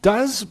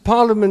 Does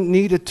Parliament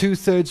need a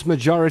 2/3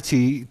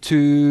 majority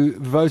to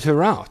vote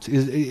her out?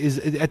 Is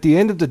at the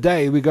end of the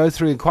day, we go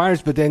through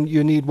inquiries, but then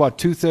you need, what,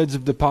 2/3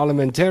 of the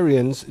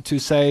parliamentarians to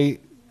say,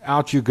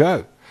 out you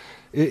go?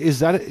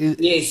 Yes.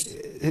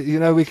 You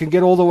know, we can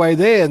get all the way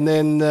there, and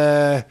then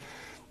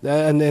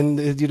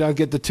you don't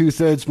get the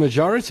 2/3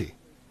 majority.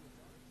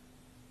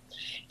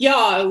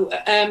 Yeah,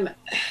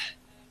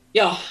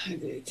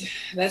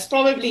 that's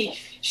probably,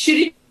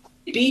 should it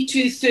be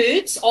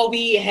 2/3? Are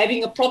we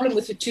having a problem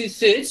with the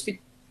 2/3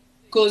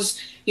 because,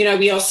 you know,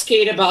 we are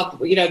scared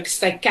about, you know,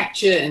 state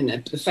capture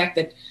and the fact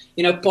that,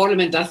 you know,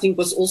 Parliament, I think,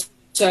 was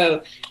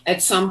also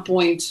at some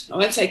point, I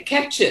won't say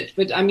captured,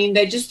 but I mean,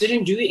 they just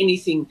didn't do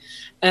anything.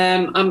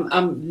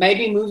 I'm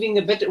maybe moving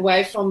a bit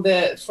away from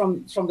the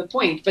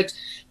point, but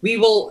we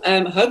will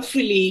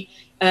hopefully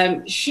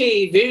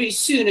share very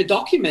soon a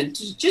document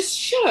to just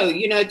show,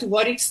 you know, to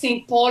what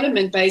extent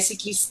Parliament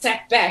basically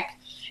sat back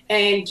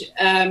and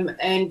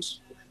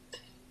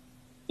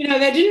you know,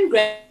 they didn't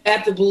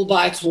grab the bull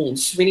by its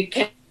horns when it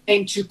came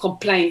to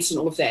complaints and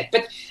all of that.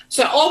 But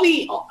so are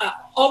we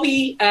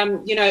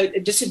you know,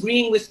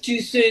 disagreeing with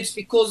 2/3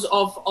 because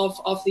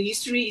of the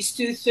history? Is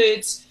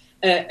 2/3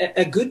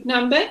 a good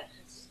number?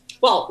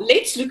 Well,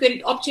 let's look at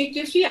it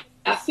objectively.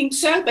 I think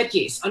so, but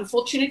yes,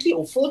 unfortunately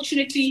or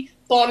fortunately,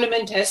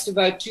 Parliament has to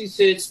vote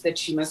 2/3 that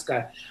she must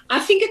go. I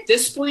think at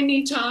this point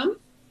in time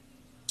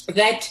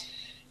that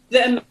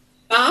the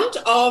amount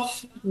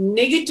of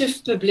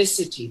negative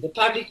publicity the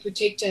Public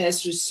Protector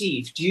has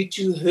received due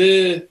to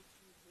her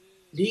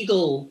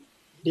legal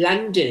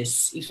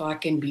blunders, if I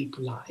can be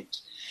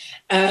polite,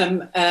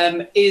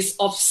 is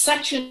of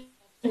such a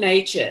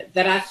nature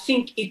that I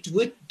think it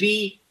would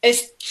be a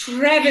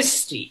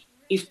travesty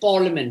if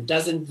Parliament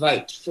doesn't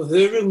vote for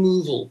her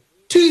removal.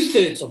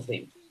 2/3 of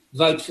them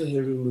vote for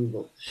her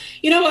removal.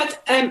 You know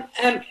what?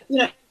 You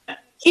know,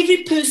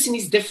 every person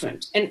is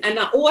different, and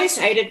I always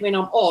hate it when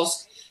I'm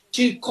asked,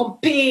 to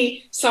compare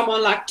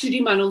someone like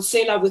Tudi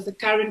Manonsela with the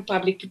current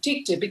public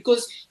protector,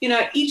 because,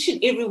 each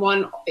and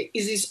everyone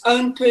is his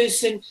own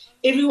person.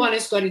 Everyone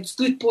has got its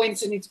good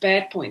points and its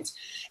bad points.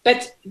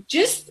 But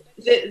just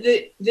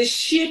the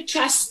sheer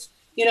trust,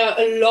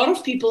 a lot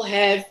of people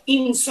have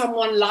in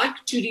someone like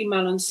Tudi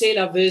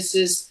Manonsela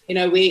versus,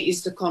 where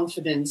is the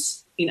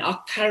confidence in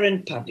our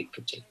current public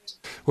protector?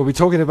 We'll be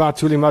talking about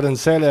Thuli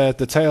Madonsela at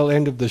the tail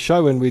end of the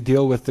show when we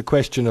deal with the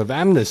question of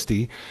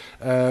amnesty.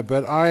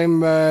 But I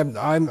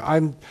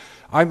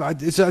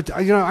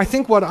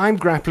think what I'm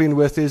grappling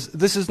with is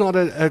this is not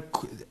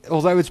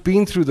although it's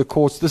been through the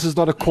courts, this is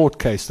not a court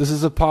case. This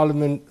is a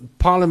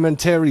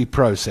parliamentary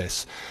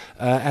process,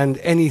 and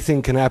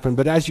anything can happen.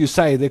 But as you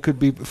say, there could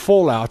be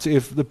fallout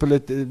if the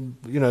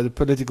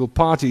political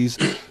parties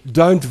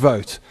don't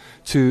vote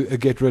to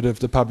get rid of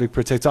the public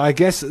protector. I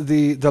guess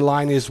the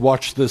line is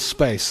watch this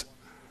space.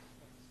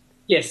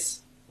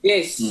 Yes.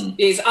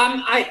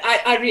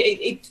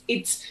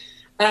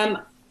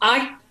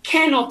 I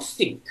cannot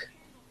think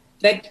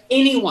that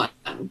anyone,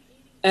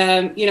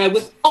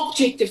 with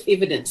objective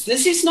evidence.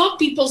 This is not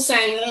people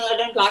saying, I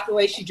don't like the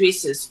way she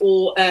dresses,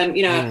 or I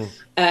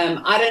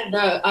don't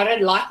know, I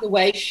don't like the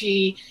way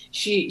she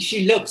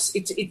looks.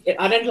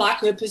 I don't like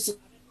her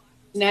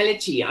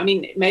personality. I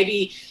mean,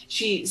 maybe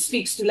she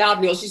speaks too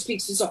loudly or she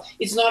speaks too soft.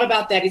 It's not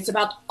about that. It's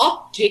about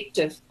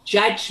objective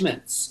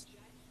judgments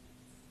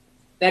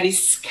that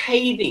is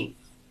scathing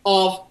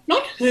of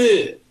not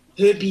her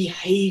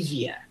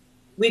behavior,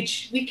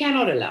 which we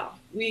cannot allow.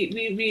 We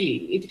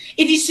really,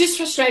 it is just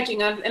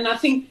frustrating, and I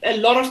think a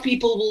lot of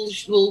people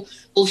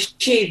will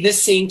share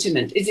this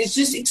sentiment. It's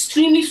just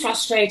extremely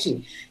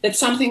frustrating that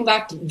something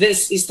like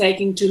this is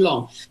taking too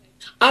long.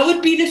 I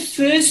would be the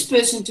first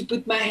person to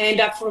put my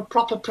hand up for a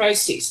proper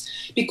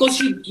process,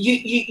 because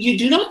you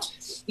do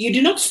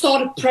not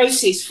start a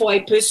process for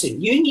a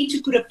person. You need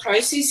to put a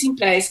process in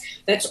place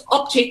that's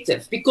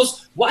objective,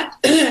 because what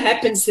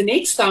happens the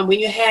next time when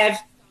you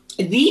have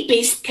the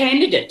best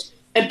candidate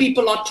and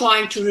people are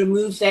trying to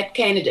remove that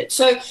candidate?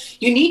 So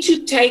you need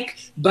to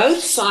take both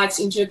sides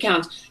into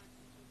account.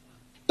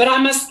 But I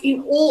must,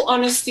 in all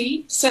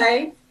honesty,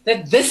 say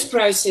that this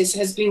process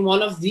has been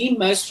one of the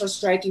most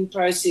frustrating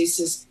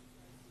processes.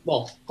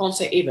 Well, can't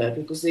say ever,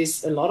 because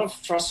there's a lot of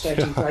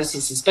frustrating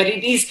processes, but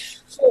it is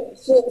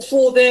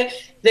for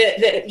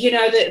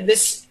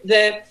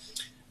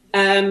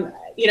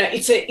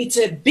it's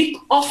a big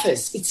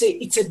office,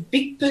 it's a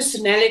big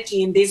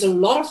personality, and there's a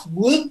lot of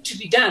work to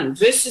be done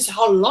versus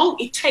how long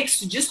it takes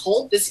to just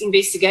hold this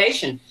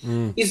investigation.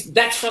 Is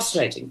that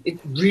frustrating? It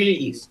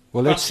really is.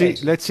 Well, let's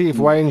see if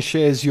Wayne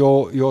shares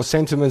your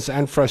sentiments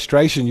and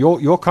frustration.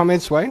 Your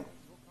comments, Wayne?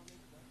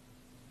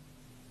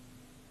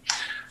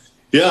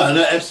 Yeah,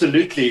 no,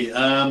 absolutely.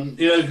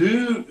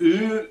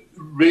 Who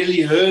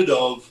really heard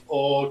of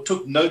or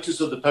took notice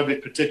of the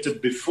public protector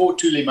before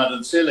Thuli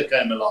Madonsela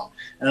came along?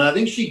 And I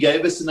think she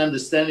gave us an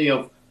understanding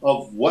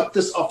of what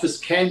this office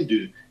can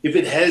do if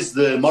it has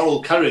the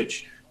moral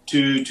courage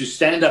to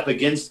stand up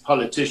against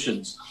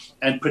politicians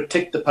and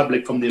protect the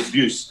public from the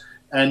abuse.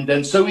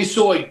 And so we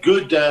saw a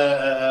good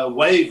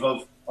wave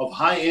of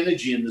high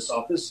energy in this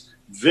office,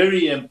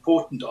 very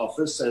important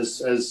office,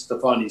 as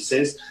Stefanie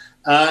says.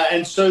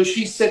 And so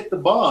she set the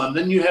bar. And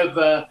then you have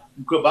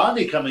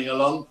Mkhwebane coming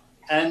along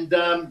and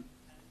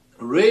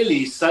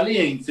really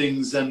sullying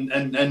things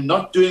and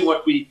not doing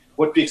what we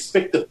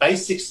expect the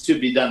basics to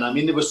be done. I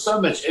mean, there was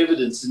so much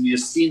evidence in the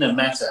Astina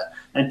matter,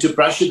 and to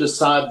brush it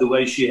aside the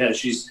way she has.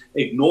 She's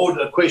ignored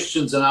our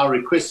questions and our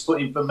requests for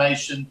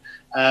information.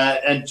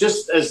 And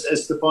just as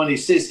Stefanie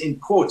says, in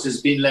court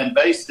has been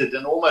lambasted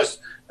and almost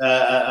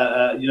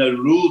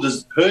ruled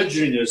as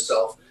perjuring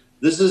herself.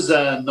 This is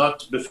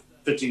not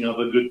befitting of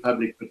a good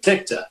public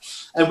protector.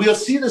 And we'll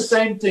see the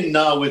same thing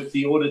now with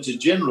the Auditor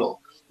General.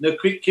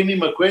 Kimi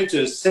Makwetu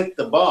has set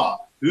the bar.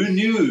 Who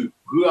knew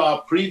who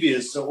our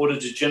previous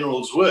Auditor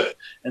Generals were?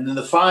 And in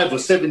the 5 or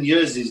 7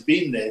 years he's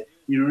been there,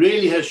 he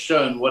really has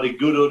shown what a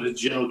good Auditor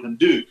General can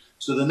do.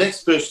 So the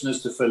next person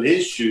is to fill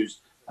his shoes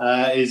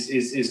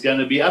is going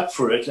to be up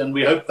for it, and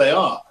we hope they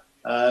are.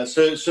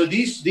 So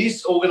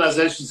these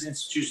organizations,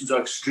 institutions are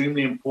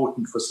extremely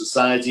important for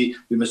society.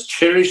 We must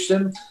cherish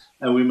them,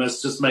 and we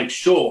must just make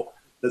sure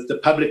that the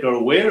public are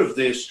aware of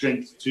their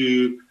strength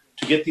to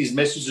get these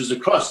messages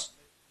across.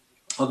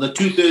 On the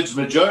 2/3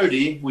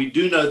 majority, we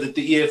do know that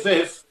the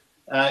EFF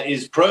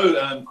is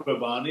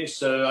pro-Mkhwebane,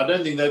 so I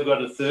don't think they've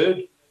got a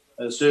third.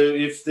 So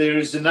if there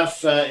is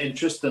enough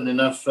interest and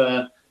enough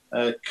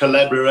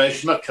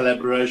collaboration, not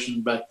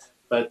collaboration, but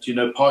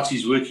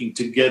parties working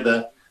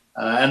together,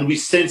 and we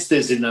sense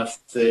there's enough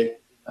there,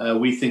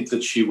 we think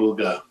that she will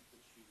go.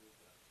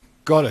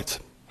 Got it.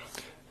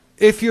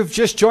 If you've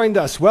just joined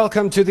us,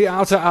 welcome to the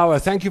OUTA Hour.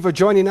 Thank you for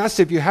joining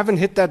us. If you haven't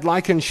hit that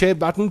like and share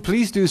button,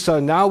 please do so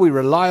now. We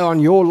rely on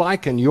your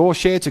like and your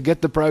share to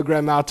get the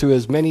program out to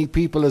as many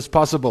people as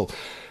possible.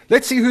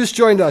 Let's see who's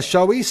joined us,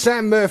 shall we?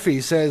 Sam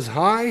Murphy says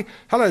hi.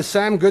 Hello,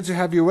 Sam. Good to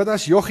have you with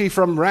us. Jochi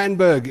from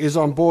Randburg is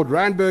on board.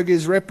 Randburg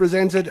is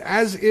represented,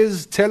 as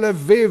is Tel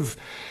Aviv.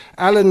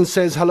 Alan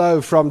says hello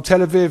from Tel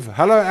Aviv.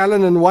 Hello,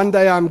 Alan, and one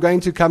day I'm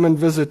going to come and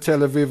visit Tel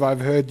Aviv. I've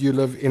heard you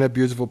live in a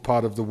beautiful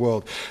part of the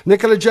world.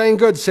 Nicola Jane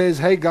Good says,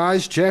 hey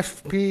guys.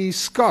 Jeff P.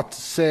 Scott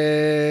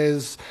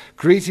says,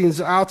 greetings,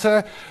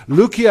 OUTA.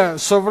 Lucia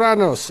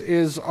Sovranos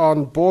is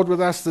on board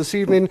with us this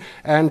evening.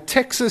 And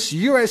Texas,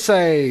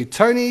 USA,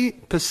 Tony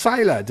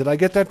Pisaila, did I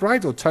get that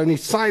right? Or Tony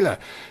Seiler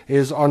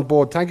is on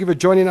board. Thank you for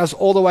joining us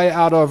all the way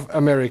out of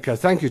America.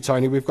 Thank you,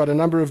 Tony. We've got a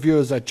number of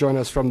viewers that join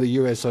us from the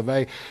US of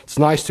A. It's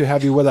nice to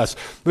have you with us.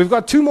 We've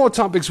got two more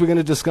topics we're going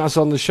to discuss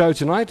on the show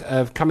tonight.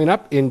 Coming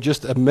up in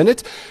just a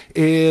minute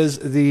is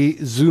the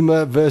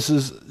Zuma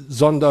versus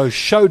Zondo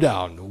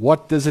showdown.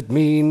 What does it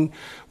mean?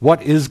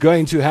 What is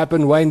going to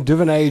happen? Wayne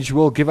Duvenage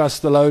will give us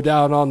the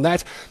lowdown on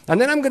that. And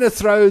then I'm going to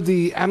throw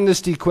the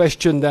amnesty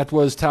question that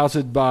was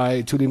touted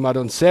by Tuli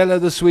Madonsela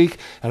this week,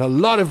 and a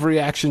lot of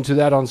reaction to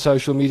that on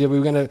social media.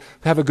 We're going to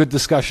have a good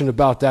discussion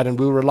about that, and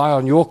we'll rely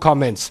on your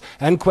comments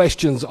and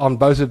questions on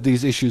both of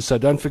these issues. So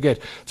don't forget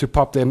to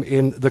pop them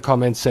in the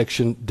comments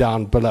section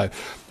down below.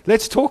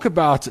 Let's talk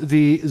about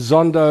the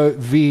Zondo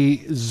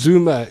v.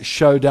 Zuma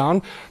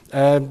showdown.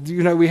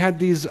 We had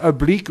these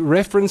oblique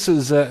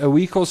references a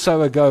week or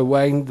so ago,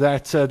 Wayne,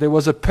 that there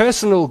was a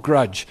personal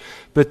grudge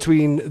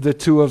between the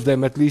two of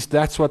them. At least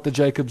that's what the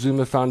Jacob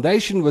Zuma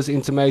Foundation was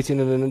intimating,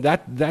 and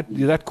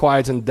that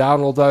quietened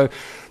down, although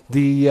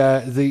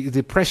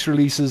the press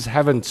releases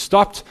haven't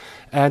stopped,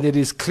 and it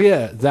is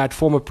clear that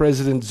former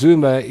President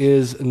Zuma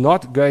is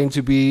not going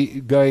to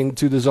be going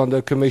to the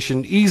Zondo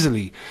Commission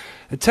easily.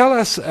 Tell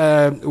us,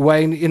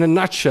 Wayne, in a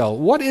nutshell,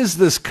 what is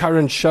this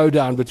current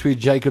showdown between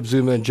Jacob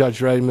Zuma and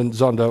Judge Raymond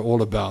Zondo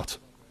all about?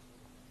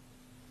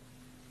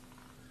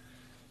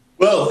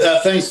 Well,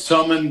 thanks,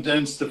 Tom, and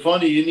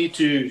Stefanie. You need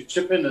to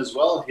chip in as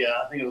well here.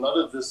 I think a lot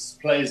of this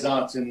plays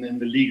out in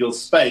the legal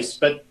space.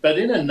 But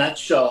in a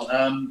nutshell,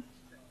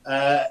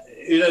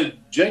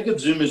 Jacob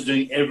Zuma is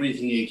doing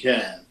everything he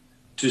can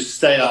to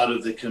stay out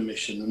of the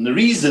commission. And the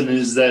reason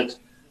is that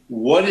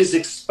what is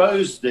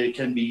exposed there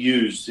can be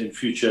used in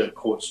future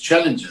courts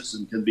challenges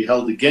and can be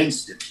held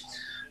against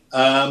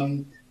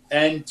him.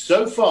 And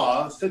so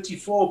far,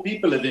 34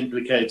 people have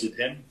implicated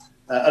him,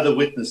 other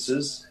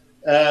witnesses.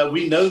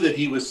 We know that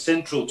he was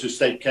central to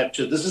state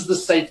capture. This is the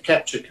State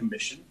Capture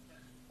Commission.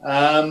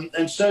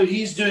 And so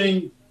he's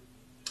doing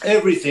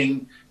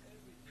everything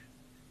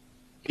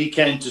he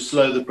can to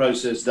slow the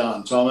process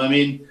down, Tom. I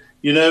mean,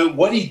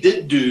 what he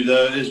did do,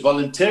 though, is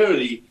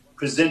voluntarily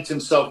present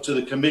himself to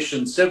the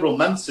commission several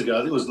months ago. I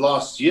think it was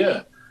last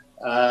year.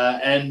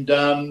 And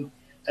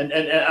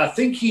I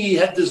think he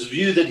had this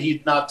view that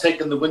he'd now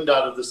taken the wind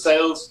out of the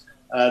sails.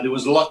 There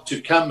was a lot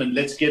to come, and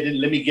let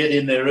me get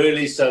in there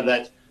early so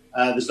that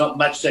there's not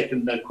much they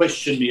can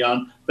question me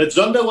on. But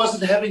Zondo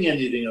wasn't having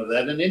anything of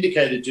that and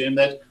indicated to him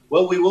that,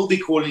 well, we will be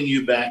calling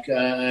you back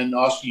and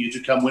asking you to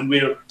come when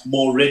we're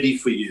more ready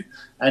for you.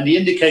 And he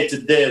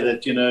indicated there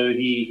that,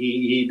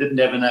 he didn't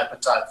have an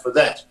appetite for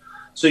that.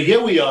 So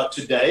here we are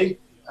today.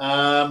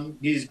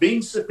 He's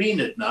being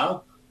subpoenaed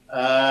now.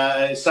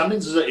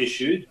 Summonses are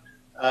issued.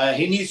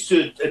 He needs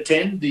to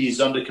attend the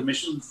Zondo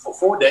Commission for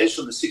 4 days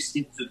from the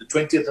 16th to the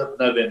 20th of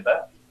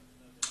November.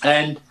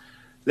 And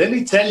let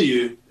me tell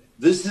you,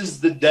 this is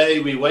the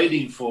day we're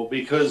waiting for,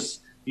 because,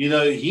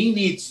 he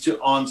needs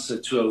to answer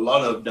to a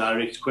lot of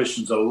direct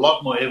questions, a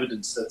lot more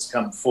evidence that's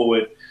come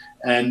forward.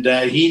 And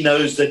he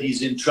knows that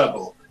he's in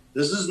trouble.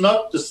 This is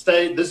not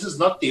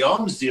the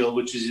arms deal,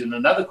 which is in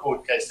another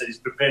court case that he's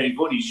preparing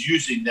for. He's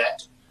using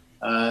that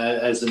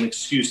as an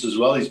excuse as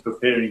well. He's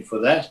preparing for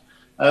that.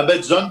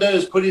 But Zondo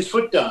has put his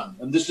foot down,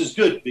 and this is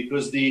good,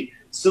 because the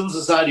Civil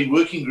Society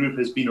Working Group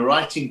has been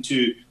writing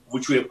to,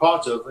 which we are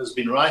part of, has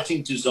been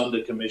writing to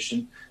Zondo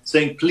Commission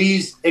saying,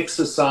 please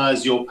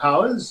exercise your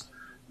powers.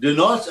 Do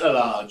not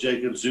allow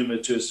Jacob Zuma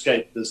to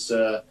escape this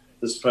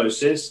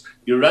process.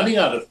 You're running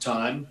out of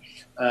time,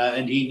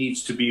 and he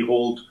needs to be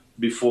hauled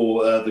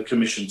before the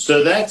commission.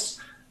 So that's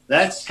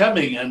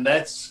coming, and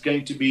that's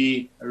going to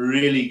be a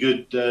really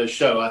good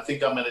show. I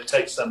think I'm going to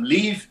take some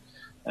leave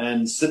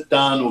and sit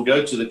down or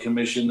go to the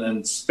commission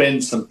and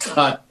spend some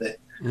time there.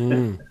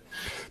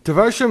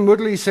 Devotion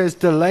Woodley says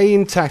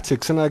delaying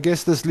tactics, and I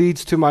guess this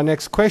leads to my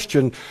next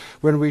question.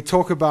 When we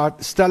talk about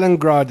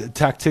Stalingrad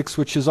tactics,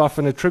 which is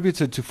often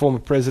attributed to former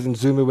President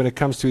Zuma when it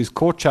comes to his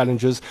court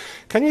challenges,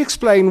 can you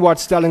explain what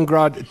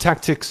Stalingrad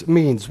tactics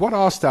means? What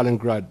are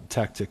Stalingrad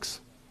tactics?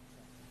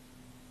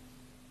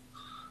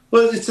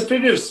 Well, it's a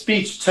figure of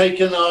speech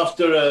taken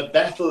after a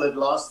battle that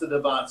lasted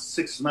about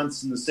 6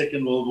 months in the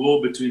Second World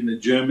War between the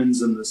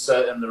Germans and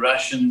the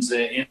Russians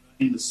in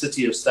the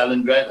city of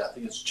Stalingrad. I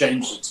think it's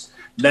changed its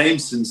name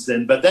since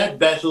then. But that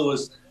battle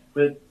was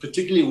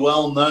particularly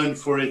well known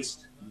for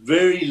its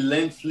very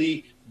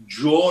lengthy,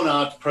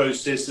 drawn-out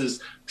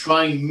processes,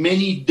 trying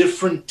many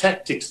different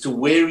tactics to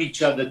wear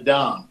each other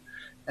down.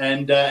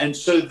 And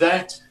so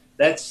that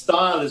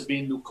style has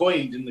been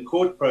coined in the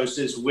court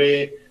process,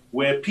 where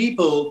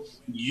people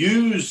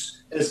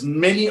use as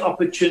many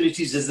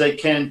opportunities as they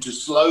can to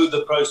slow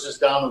the process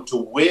down or to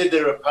wear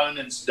their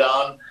opponents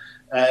down.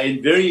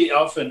 And very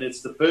often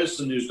it's the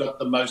person who's got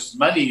the most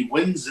money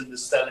wins in the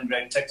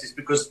Stalingrad tactics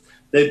because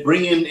they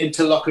bring in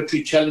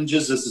interlocutory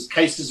challenges. This is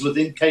cases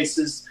within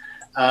cases,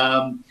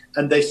 and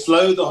they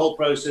slow the whole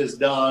process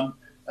down.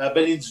 But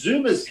in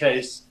Zuma's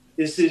case,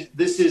 this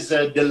is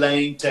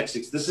delaying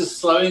tactics. This is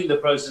slowing the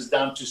process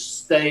down to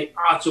stay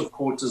out of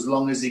court as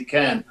long as he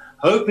can,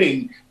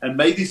 hoping, and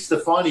maybe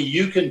Stefanie,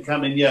 you can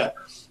come in here,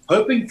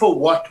 hoping for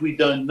what we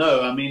don't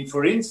know. I mean,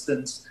 for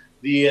instance,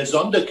 the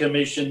Zondo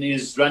Commission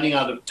is running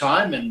out of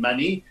time and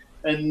money,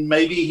 and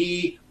maybe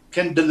he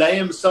can delay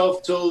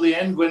himself till the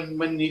end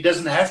when he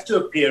doesn't have to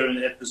appear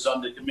at the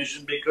Zondo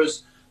Commission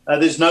because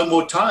there's no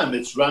more time.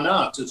 It's run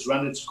out. It's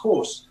run its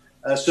course.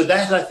 So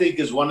that, I think,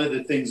 is one of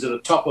the things that are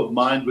top of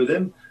mind with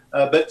him.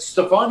 But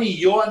Stefanie,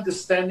 your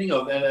understanding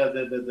of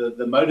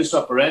the modus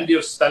operandi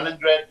of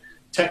Stalingrad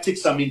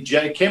tactics, I mean,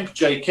 Jay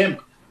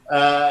Kemp,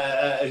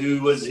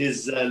 who was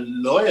his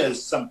lawyer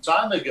some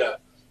time ago,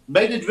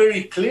 made it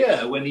very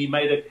clear when he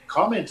made a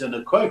comment and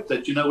a quote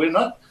that, we're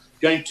not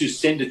going to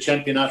send a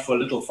champion out for a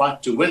little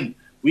fight to win.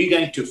 We're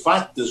going to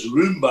fight this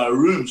room by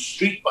room,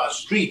 street by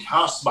street,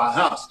 house by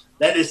house.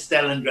 That is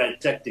Stalingrad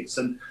tactics.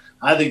 And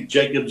I think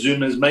Jacob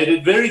Zuma has made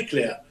it very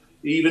clear,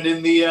 even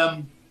in the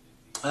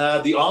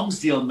arms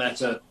deal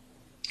matter.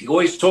 He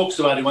always talks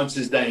about he wants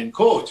his day in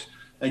court,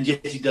 and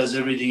yet he does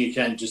everything he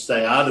can to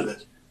stay out of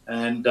it.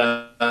 And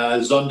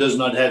Zondo's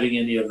not having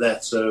any of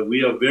that. So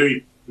we are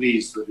very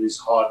pleased with his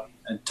hard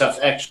and tough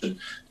action.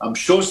 I'm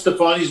sure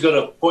Stefanie's got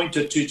a point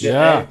or two to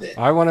add there.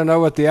 I want to know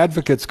what the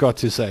advocate's got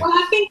to say. Well,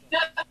 I think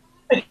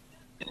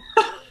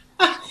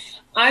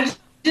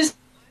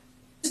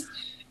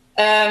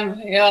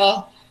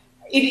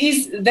it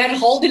is that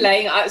whole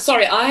delay.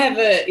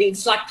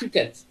 It's like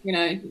cricket.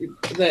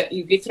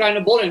 You get thrown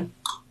a ball and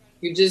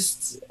you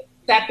just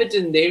tap it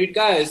and there it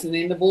goes, and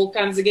then the ball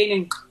comes again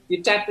and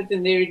you tap it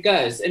and there it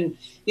goes, and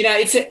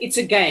it's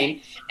a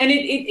game, and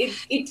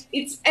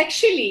it's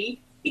actually.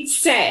 It's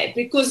sad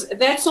because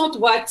that's not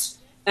what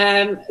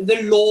the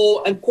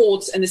law and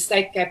courts and the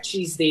state capture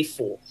is there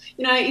for.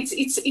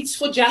 It's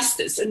for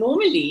justice. And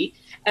normally,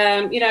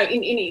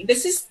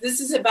 this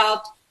is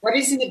about what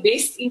is in the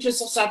best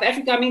interest of South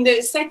Africa. I mean, the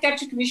State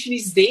Capture Commission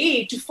is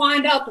there to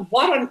find out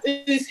what on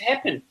earth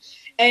happened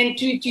and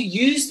to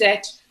use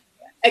that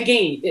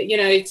again.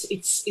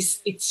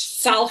 It's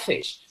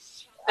selfish.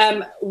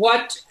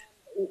 What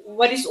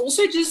is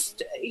also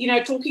just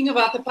talking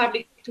about the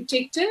public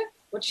protector,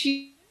 what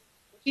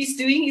she's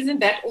doing, isn't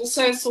that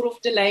also sort of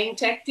delaying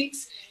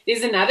tactics?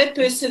 There's another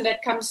person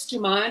that comes to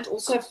mind,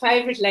 also a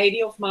favorite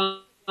lady of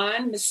mine,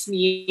 Miss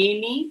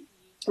Mieni,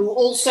 who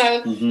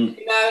also,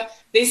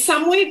 there's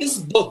somewhere this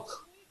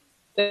book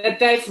that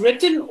they've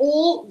written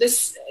all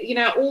this,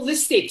 all the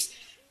steps.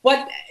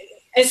 What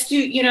as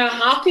to,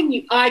 how can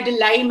I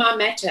delay my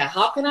matter?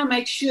 How can I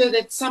make sure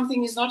that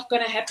something is not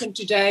going to happen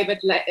today,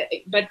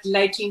 but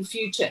later in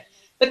future?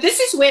 But this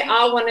is where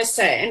I want to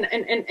say,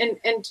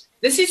 and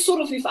this is sort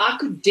of if I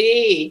could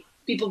dare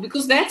people,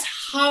 because that's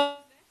how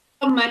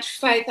much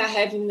faith I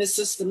have in the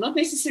system, not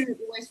necessarily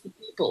always the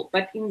people,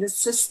 but in the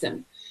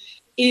system,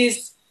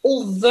 is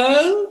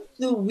although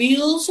the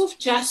wheels of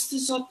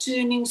justice are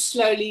turning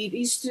slowly, it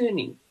is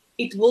turning.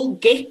 It will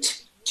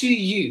get to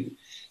you.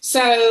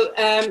 So,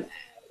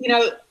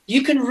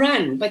 you can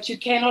run, but you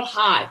cannot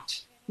hide.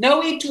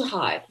 Nowhere to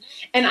hide.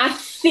 And I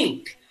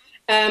think...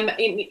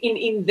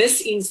 in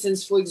this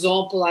instance, for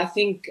example, I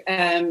think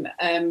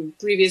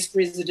previous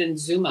President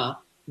Zuma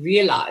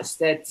realized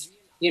that,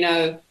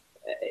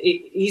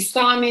 his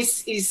time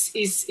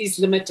is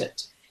limited.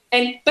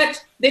 But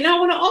then I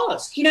want to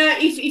ask,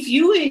 if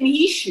you were in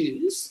his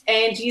shoes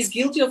and he's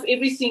guilty of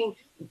everything,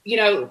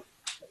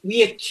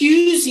 we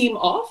accuse him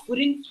of,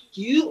 wouldn't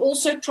you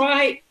also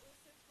try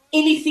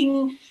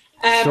anything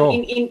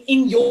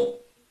in your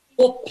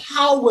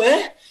power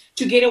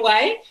to get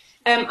away?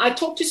 I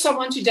talked to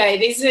someone today.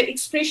 There's an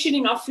expression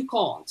in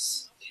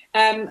Afrikaans,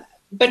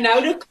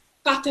 benoude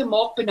katte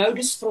maak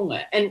benoude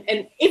spronge.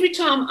 And every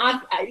time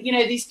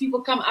these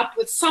people come up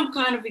with some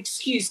kind of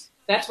excuse,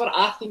 that's what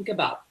I think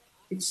about.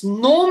 It's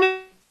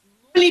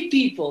normally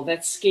people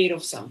that's scared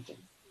of something.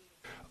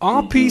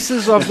 Are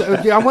pieces of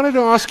I wanted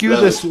to ask you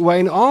this,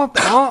 Wayne.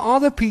 Are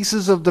the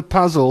pieces of the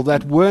puzzle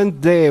that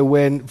weren't there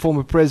when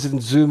former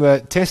President Zuma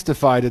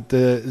testified at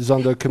the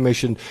Zondo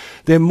Commission,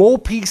 there are more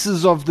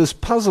pieces of this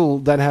puzzle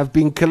that have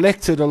been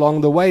collected along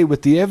the way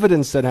with the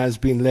evidence that has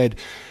been led?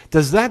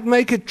 Does that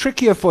make it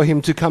trickier for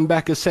him to come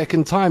back a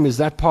second time? Is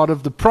that part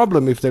of the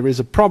problem, if there is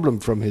a problem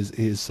from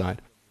his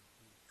side?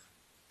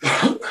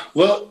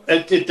 Well,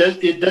 it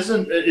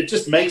doesn't. It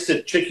just makes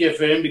it trickier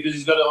for him because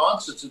he's got to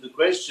answer to the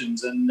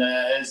questions. And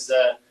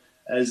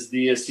as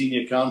the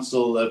senior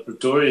counsel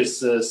Pretorius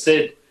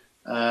said,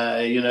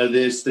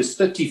 there's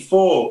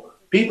 34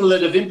 people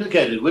that have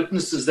implicated,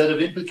 witnesses that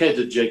have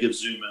implicated Jacob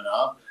Zuma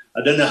now.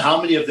 I don't know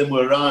how many of them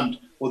were around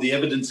or the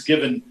evidence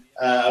given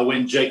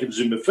when Jacob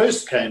Zuma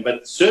first came,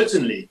 but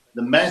certainly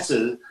the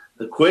matter,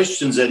 the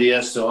questions that he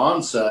has to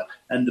answer,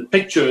 and the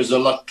picture is a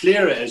lot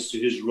clearer as to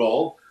his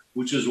role,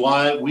 which is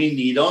why we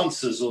need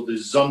answers, or the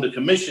Zondo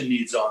Commission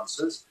needs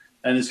answers.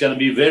 And it's going to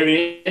be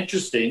very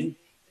interesting,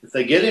 if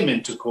they get him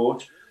into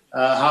court,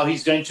 how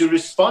he's going to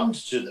respond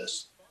to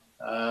this.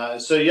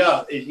 So,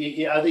 yeah,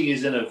 I think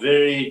he's in a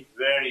very,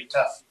 very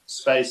tough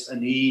space,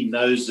 and he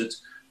knows it,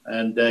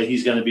 and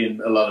he's going to be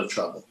in a lot of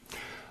trouble.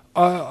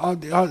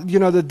 You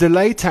know, the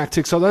delay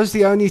tactics, are those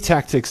the only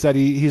tactics that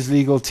his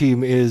legal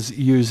team is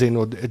using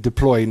or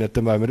deploying at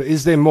the moment?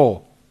 Is there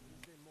more?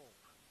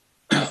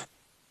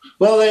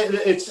 Well,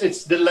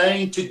 it's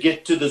delaying to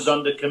get to the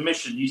Zondo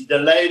Commission. He's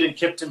delayed and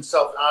kept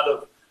himself out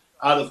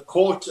of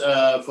court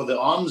for the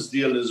arms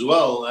deal as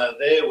well,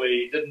 there where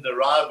he didn't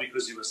arrive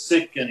because he was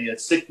sick and he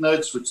had sick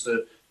notes, which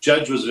the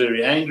judge was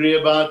very angry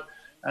about.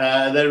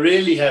 They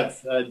really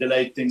have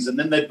delayed things. And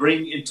then they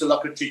bring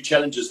interlocutory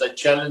challenges. They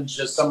challenge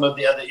some of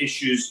the other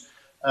issues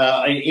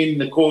in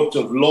the court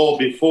of law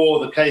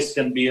before the case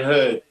can be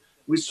heard.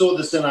 We saw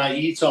this in our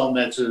OUTA Hour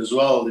matter as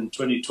well in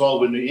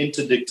 2012 when we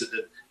interdicted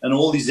it. And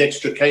all these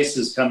extra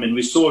cases come in.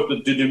 We saw it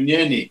with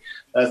Duvenage.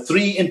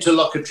 3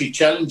 interlocutory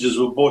challenges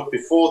were brought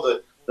before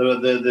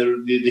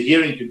the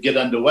hearing could get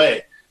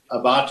underway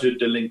about her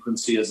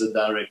delinquency as a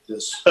director.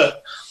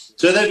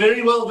 So they're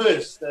very well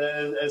versed.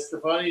 As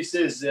Stefanie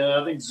says,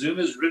 I think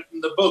Zuma's written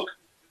the book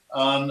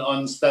on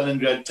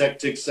Stalingrad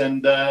tactics,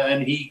 and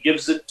he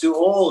gives it to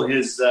all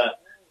his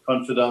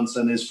confidants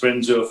and his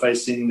friends who are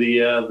facing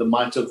the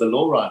might of the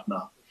law right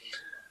now.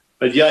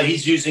 But yeah,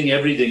 he's using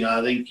everything.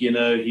 I think,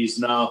 he's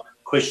now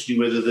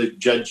questioning whether the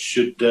judge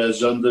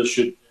Zondo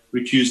should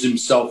recuse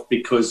himself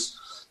because,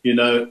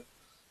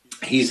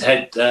 he's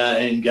had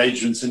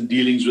engagements and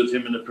dealings with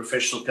him in a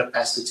professional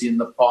capacity in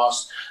the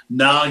past.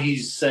 Now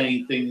he's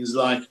saying things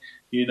like,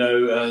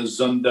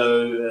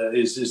 Zondo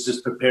is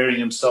just preparing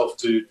himself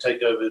to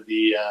take over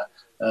the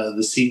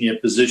senior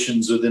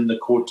positions within the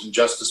court and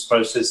justice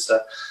process.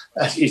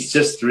 It's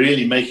just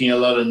really making a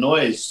lot of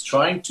noise,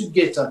 trying to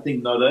get, I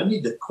think, not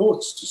only the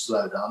courts to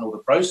slow down or the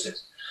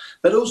process,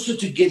 but also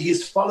to get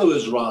his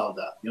followers riled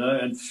up,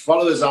 and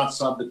followers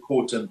outside the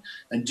court and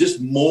just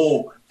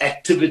more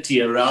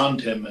activity around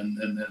him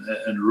and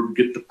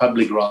get the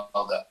public riled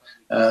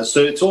up.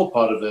 So it's all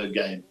part of a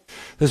game.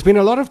 There's been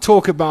a lot of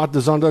talk about the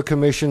Zondo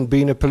Commission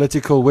being a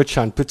political witch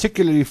hunt,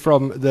 particularly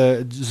from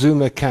the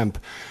Zuma camp.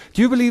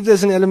 Do you believe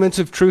there's an element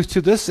of truth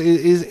to this?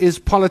 Is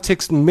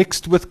politics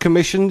mixed with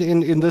commission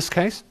in this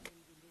case?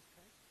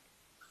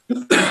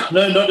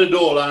 No, not at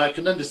all. I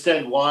can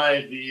understand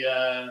why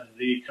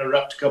the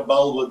corrupt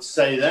cabal would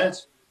say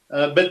that.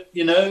 But,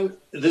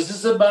 this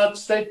is about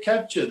state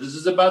capture. This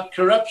is about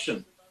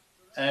corruption.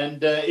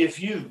 And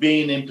if you've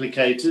been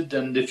implicated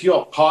and if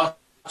you're part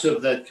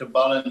of that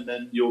cabal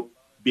and your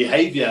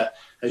behavior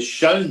has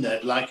shown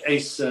that, like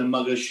Ace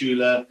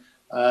Magashula,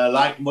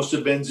 like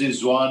Mosebenzi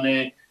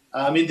Zwane,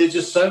 there's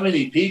just so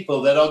many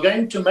people that are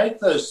going to make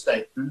those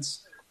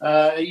statements.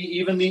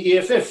 Even the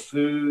EFF,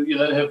 who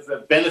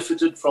have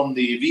benefited from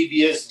the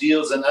VBS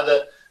deals and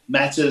other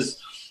matters,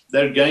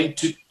 they're going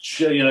to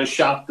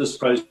shout this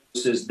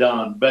process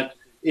down. But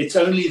it's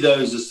only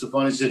those, as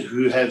Stefanie said,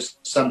 who have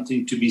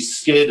something to be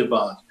scared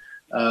about.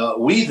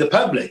 We, the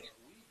public,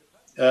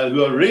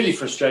 who are really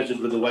frustrated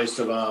with the waste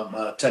of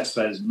our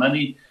taxpayers'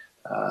 money,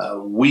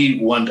 we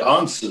want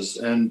answers,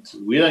 and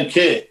we don't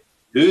care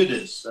who it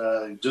is.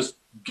 Just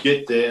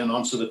get there and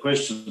answer the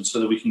questions so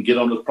that we can get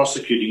on with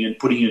prosecuting and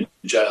putting you in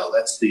jail.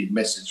 That's the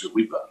message that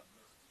we've got.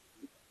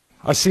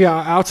 I see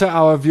our OUTA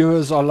Hour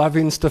viewers are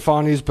loving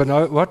Stefanie's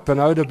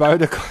Benoda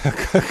Boda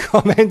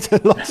comment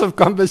and lots of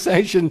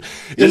conversation.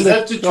 Just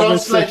have to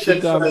translate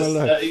that for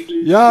us,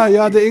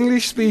 yeah, the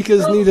English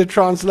speakers need a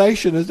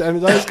translation. And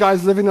those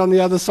guys living on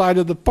the other side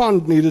of the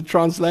pond need a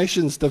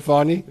translation,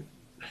 Stefanie.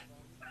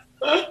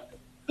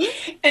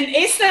 And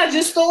Esther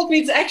just told me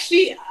it's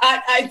actually,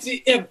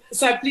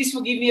 so please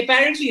forgive me,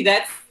 apparently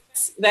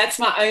that's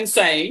my own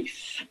saying.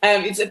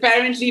 It's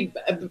apparently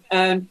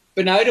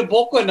Benoda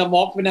Bokko en dan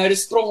maak Benoda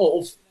spronge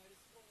of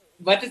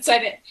what it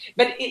say.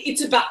 But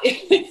it's about,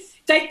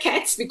 take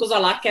cats because I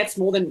like cats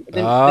more than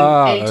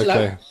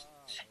antelope.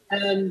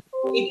 Okay.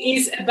 It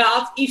is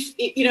about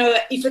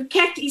if a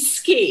cat is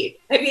scared.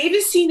 Have you ever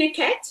seen a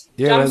cat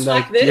jumps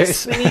like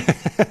this? Yes.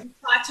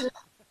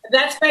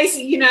 That's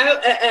basically,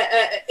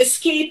 a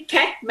scared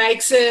cat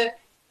makes a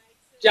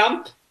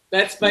jump.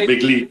 That's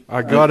basically.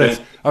 I got it.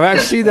 I've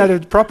actually seen that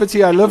at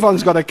property I live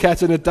on's got a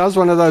cat, and it does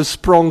one of those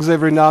sprongs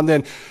every now and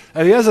then.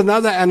 And here's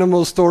another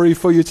animal story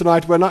for you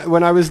tonight. When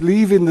I was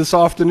leaving this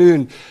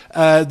afternoon,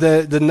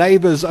 the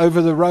neighbors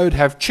over the road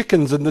have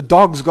chickens, and the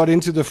dogs got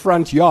into the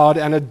front yard,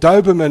 and a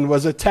Doberman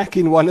was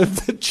attacking one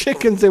of the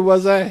chickens. There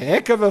was a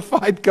heck of a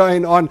fight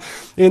going on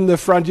in the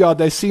front yard.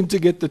 They seemed to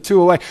get the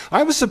two away.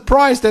 I was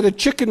surprised that a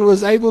chicken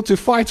was able to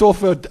fight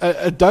off a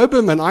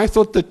Doberman. I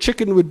thought the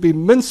chicken would be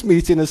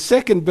mincemeat in a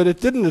second, but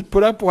it didn't. It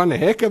put up one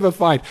heck of a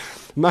fight.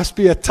 Must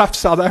be a tough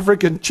South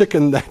African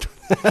chicken, that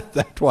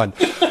one.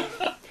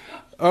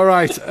 All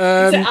right.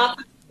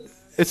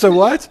 It's a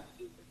what?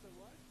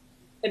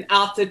 An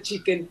outer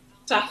chicken.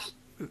 Tough.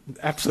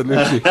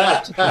 Absolutely.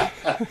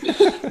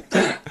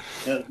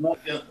 It's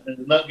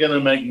not going to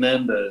make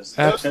Nando's.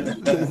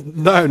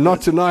 No,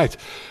 not tonight.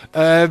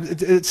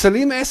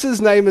 Salim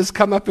Esser's name has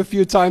come up a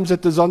few times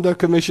at the Zondo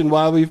Commission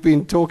while we've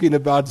been talking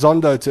about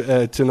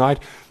Zondo tonight.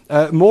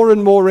 More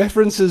and more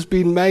references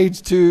being made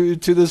to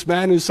this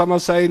man who some are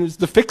saying is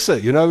the fixer,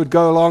 would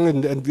go along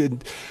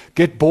and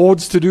get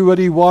boards to do what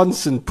he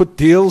wants and put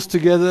deals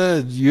together.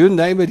 You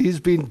name it, he's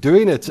been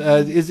doing it.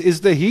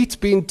 Is the heat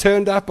being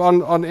turned up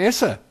on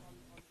Esser?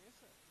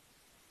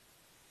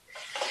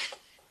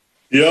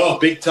 Yeah,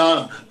 big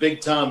time,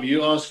 big time.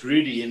 You ask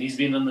Rudy, and he's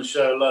been on the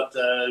show a lot.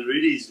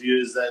 Rudy's view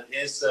is that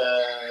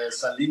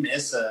Salim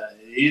Esser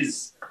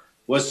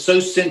was so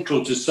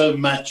central to so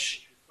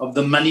much of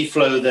the money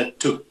flow that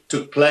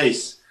took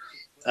place.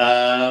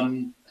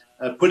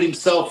 Put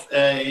himself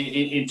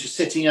into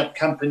setting up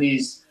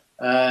companies,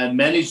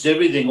 managed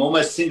everything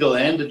almost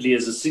single-handedly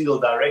as a single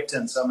director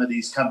in some of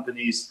these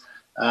companies.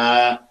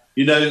 I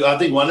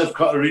think one of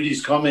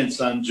Rudy's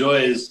comments I enjoy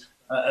is,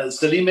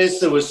 Salim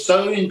Esser was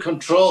so in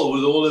control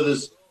with all of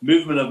this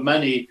movement of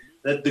money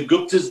that the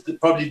Guptas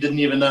probably didn't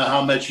even know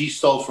how much he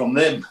stole from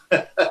them.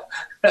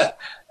 But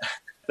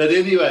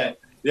anyway,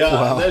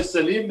 wow. No,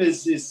 Salim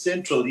is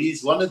central.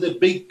 He's one of the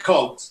big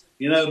cogs.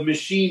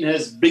 Machine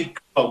has big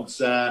cogs.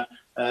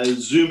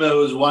 Zuma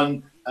was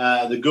one,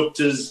 the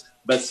Guptas,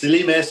 but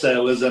Salim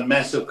Esser was a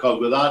massive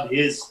cog. Without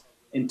his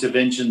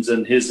interventions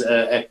and his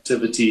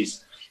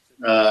activities,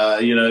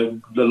 the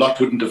lot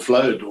wouldn't have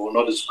flowed, or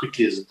not as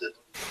quickly as it did.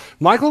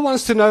 Michael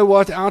wants to know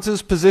what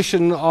OUTA's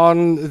position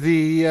on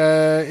the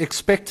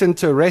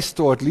expectant arrest,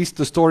 or at least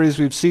the stories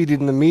we've seen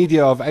in the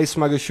media of Ace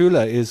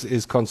Magashula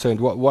is concerned.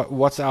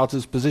 What's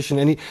OUTA's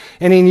position?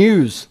 Any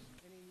news?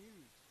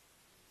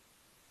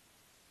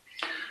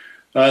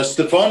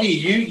 Stefanie,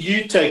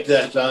 you take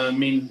that. I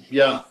mean,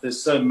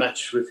 there's so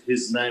much with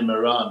his name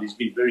around. He's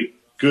been very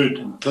good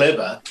and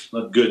clever,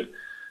 not good,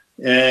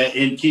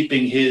 in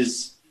keeping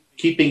his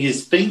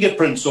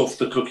fingerprints off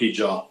the cookie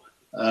jar.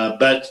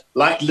 But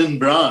like Lynn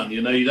Brown,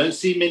 you don't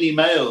see many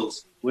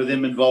males with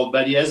him involved,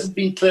 but he hasn't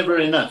been clever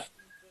enough.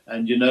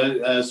 And,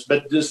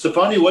 but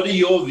Stefanie, what are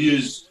your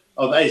views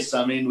of Ace?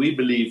 I mean, we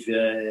believe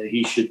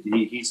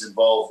he's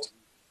involved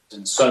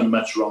in so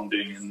much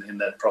wrongdoing in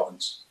that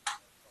province.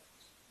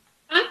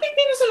 I think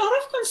there was a lot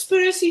of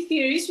conspiracy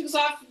theories, because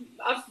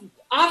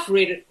I've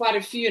read it quite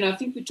a few, and I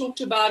think we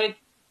talked about it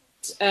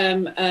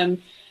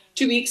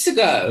 2 weeks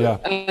ago.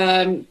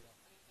 Yeah.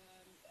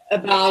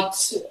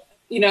 About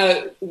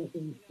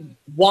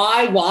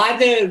why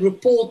the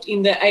report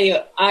in the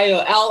IOL.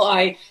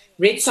 I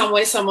read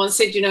somewhere someone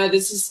said,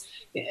 this is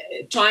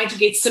trying to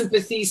get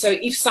sympathy. So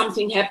if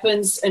something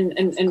happens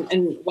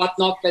and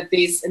whatnot, that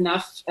there's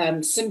enough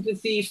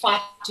sympathy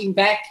fighting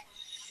back.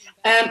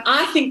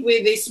 I think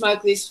where there's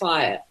smoke, there's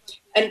fire.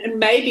 And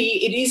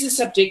maybe it is a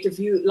subjective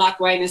view, like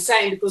Wayne is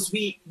saying, because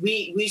we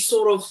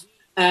sort of,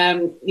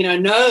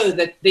 know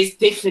that there's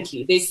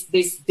definitely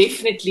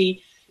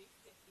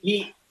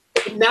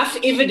enough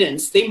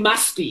evidence. There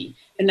must be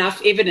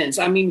enough evidence.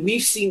 I mean,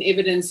 we've seen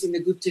evidence in the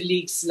Gupta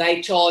leaks,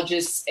 lay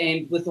charges,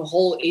 and with the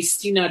whole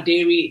Estina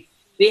dairy,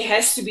 there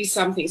has to be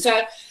something.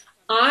 So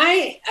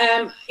I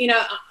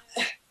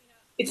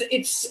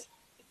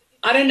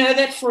don't know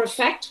that for a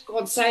fact,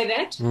 can't say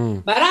that,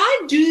 but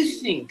I do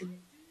think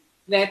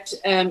that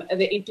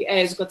the NPA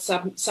has got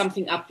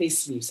something up their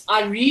sleeves.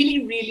 I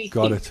really, really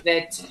think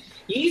that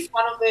he's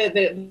one of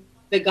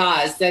the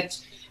guys that,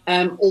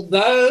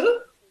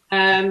 although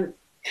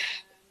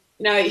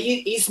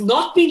he's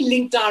not been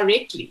linked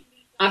directly,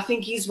 I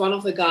think he's one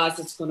of the guys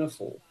that's going to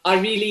fall. I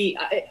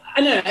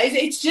don't know.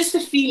 It's just a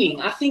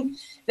feeling. I think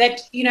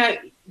that,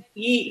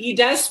 he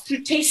does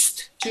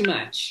protest too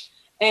much.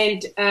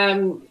 And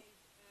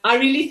I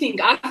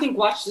think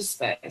watch the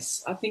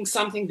space. I think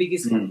something big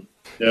is coming.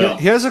 Yeah.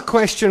 Here's a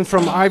question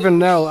from Ivan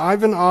Nell.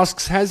 Ivan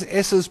asks, has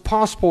Esser's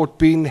passport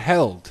been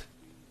held?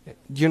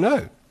 Do you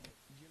know?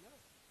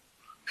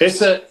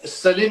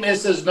 Salim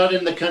Esser is not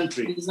in the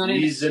country.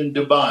 He's in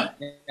Dubai.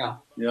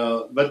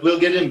 Yeah. But we'll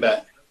get him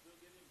back.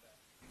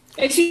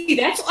 See,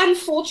 that's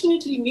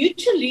unfortunately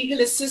mutual legal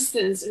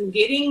assistance and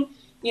getting,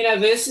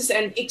 versus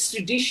an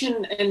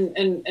extradition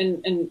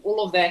and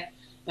all of that.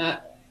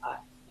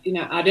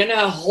 I don't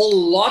know a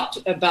whole lot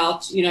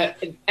about,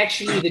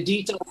 actually the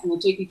details and the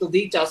technical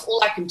details.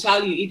 All I can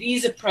tell you, it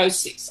is a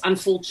process,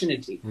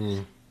 unfortunately.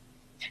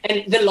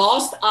 And the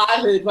last I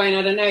heard, Wayne,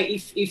 I don't know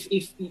if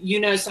you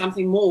know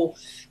something more,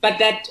 but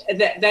that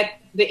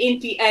the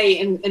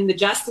NPA and the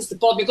Justice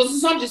Department, because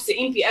it's not just the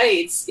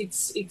NPA,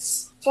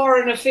 it's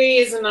Foreign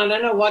Affairs and I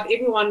don't know what,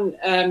 everyone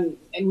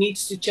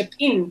needs to chip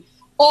in,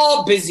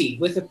 are busy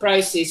with the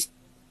process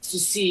to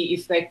see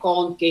if they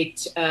can't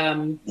get,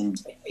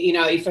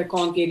 if they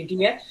can't get it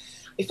here.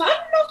 If I'm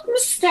not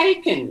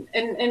mistaken,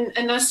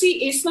 and I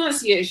see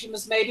Esna's here, she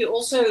must maybe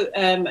also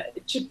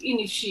chip in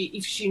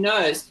if she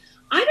knows.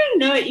 I don't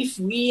know if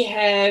we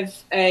have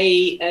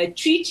a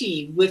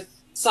treaty with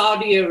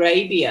Saudi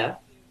Arabia,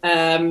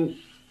 and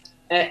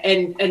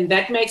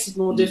that makes it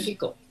more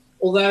difficult.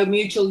 although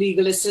mutual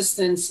legal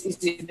assistance is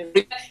in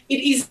the, it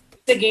is,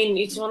 again,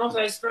 it's one of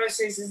those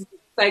processes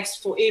that takes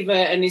forever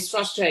and is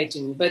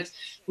frustrating. But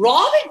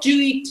rather do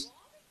it,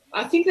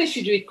 I think they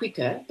should do it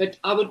quicker, but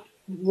I would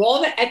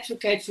rather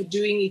advocate for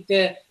doing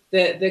it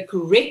the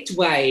correct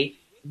way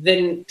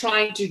than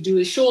trying to do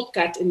a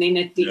shortcut and then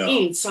at the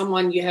end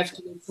you have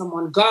to let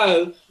someone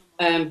go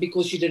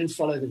because you didn't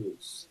follow the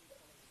rules.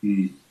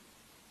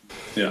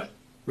 Yeah.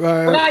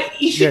 But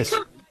he should yes.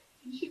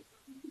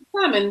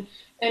 come and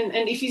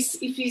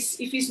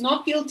if he's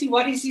not guilty,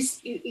 what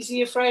is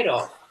he afraid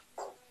of?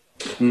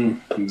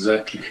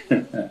 Exactly.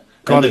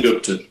 Got it.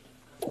 Gupta.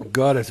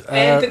 Got it.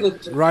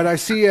 Right, I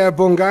see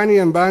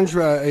Bongani and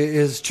Banjra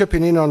is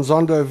chipping in on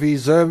Zondo v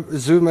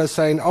Zuma,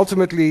 saying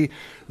ultimately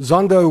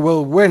Zondo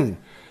will win.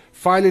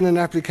 Filing an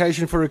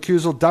application for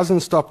recusal doesn't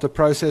stop the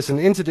process. An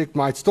interdict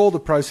might stall the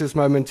process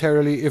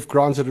momentarily if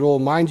granted at all.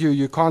 Mind you,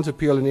 you can't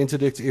appeal an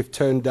interdict if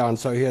turned down,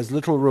 so he has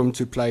little room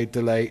to play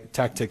delay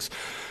tactics.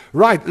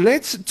 Right,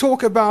 let's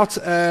talk about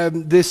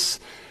this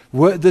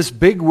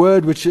big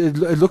word, which it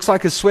looks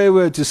like a swear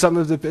word to some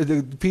of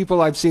the people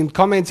I've seen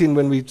commenting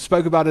when we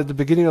spoke about it at the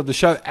beginning of the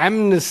show,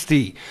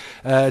 amnesty.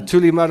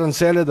 Thuli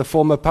Madonsela, the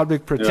former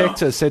public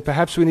protector, said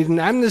perhaps we need an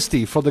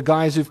amnesty for the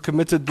guys who've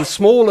committed the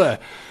smaller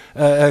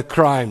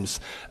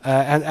crimes.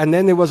 And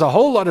then there was a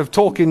whole lot of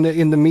talk in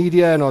the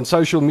media and on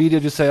social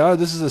media to say, oh,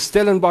 this is a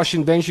Stellenbosch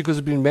invention because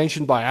it's been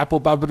mentioned by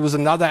Applebaum, but it was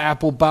another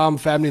Applebaum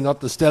family, not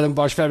the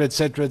Stellenbosch family,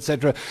 etc.,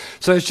 etc.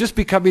 So it's just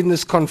becoming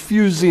this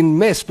confusing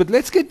mess. But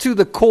let's get to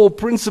the core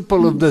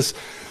principle of this.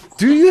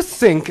 Do you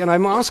think, and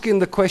I'm asking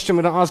the question,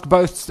 I'm going to ask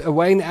both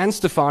Wayne and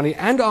Stefanie,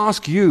 and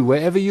ask you,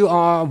 wherever you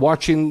are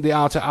watching the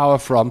OUTA Hour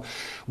from,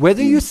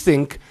 whether you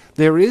think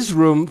there is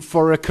room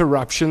for a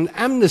corruption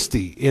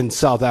amnesty in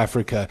South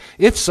Africa?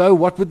 If so,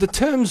 what would the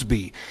terms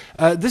be?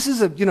 This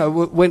is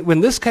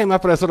when this came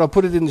up and I thought I'll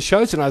put it in the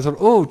show tonight, I thought,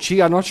 oh,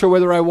 gee, I'm not sure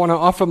whether I want to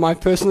offer my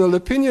personal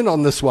opinion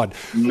on this one.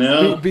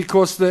 No.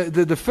 Because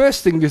the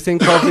first thing you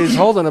think of is,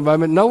 hold on a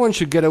moment, no one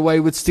should get away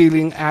with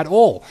stealing at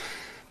all.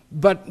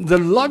 But the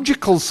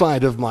logical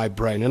side of my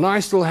brain, and I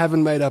still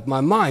haven't made up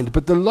my mind,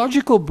 but the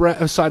logical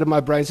side of my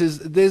brain says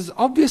there's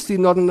obviously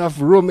not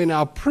enough room in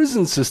our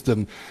prison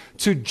system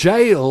to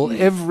jail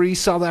every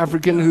South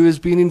African who has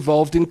been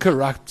involved in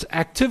corrupt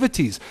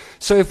activities.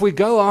 So if we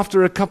go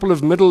after a couple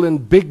of middle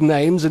and big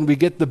names and we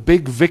get the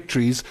big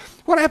victories,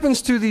 what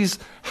happens to these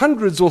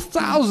hundreds or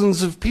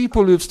thousands of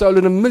people who've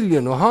stolen $1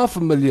 million or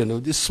 $500,000 or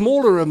the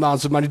smaller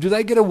amounts of money? Do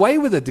they get away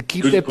with it to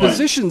keep their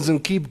positions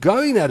and keep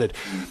going at it?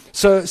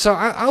 So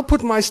I'll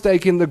put my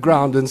stake in the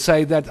ground and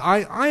say that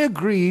I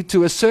agree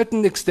to a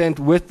certain extent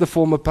with the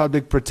former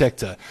public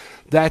protector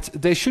that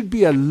there should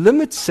be a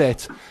limit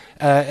set,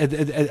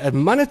 a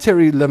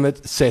monetary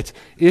limit set.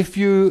 If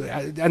you,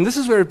 and this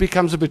is where it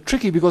becomes a bit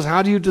tricky, because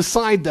how do you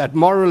decide that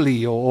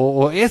morally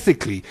or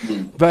ethically?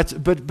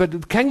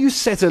 But can you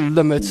set a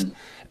limit?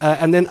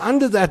 And then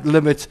under that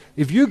limit,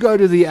 if you go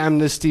to the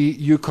amnesty,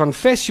 you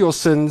confess your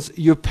sins,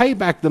 you pay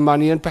back the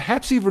money, and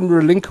perhaps even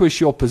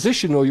relinquish your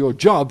position or your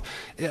job,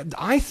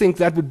 I think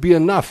that would be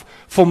enough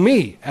for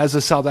me as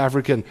a South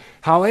African.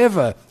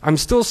 However, I'm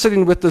still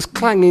sitting with this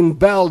clanging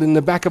bell in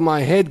the back of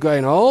my head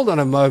going, hold on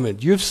a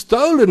moment, you've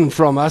stolen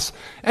from us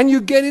and you're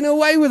getting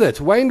away with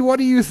it. Wayne, what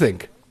do you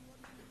think?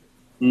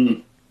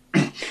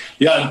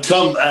 Yeah,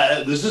 Tom,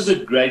 this is a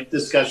great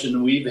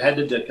discussion. We've had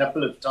it a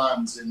couple of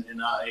times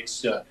in our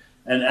exco.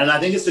 And I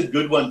think it's a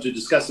good one to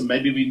discuss, and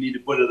maybe we need to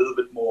put a little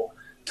bit more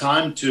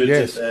time to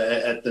it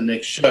at the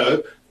next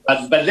show.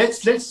 But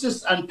let's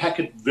just unpack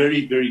it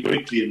very, very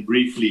quickly and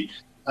briefly.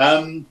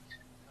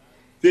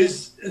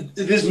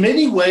 There's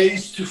many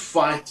ways to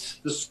fight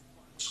the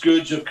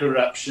scourge of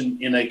corruption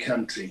in a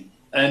country,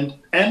 and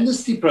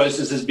amnesty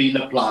process has been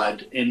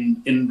applied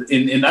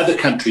in other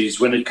countries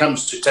when it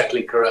comes to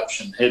tackling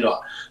corruption head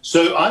on.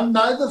 So I'm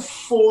neither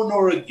for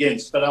nor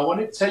against, but I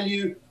want to tell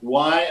you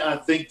why I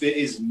think there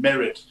is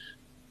merit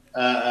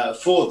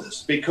for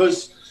this,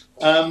 because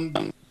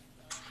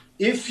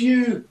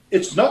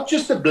it's not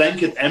just a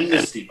blanket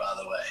amnesty, by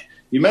the way.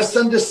 You must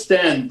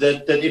understand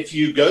that if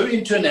you go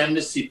into an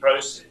amnesty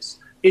process,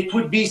 it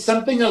would be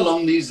something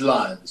along these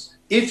lines.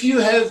 If you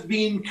have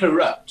been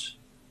corrupt,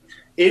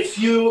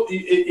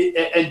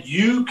 and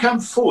you come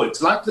forward,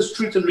 it's like this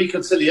truth and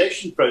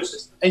reconciliation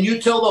process, and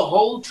you tell the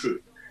whole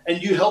truth,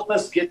 and you help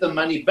us get the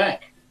money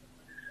back,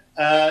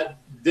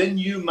 then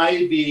you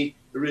may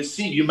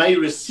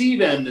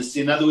receive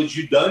amnesty. In other words,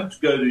 you don't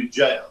go to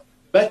jail.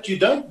 But you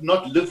don't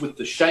not live with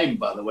the shame,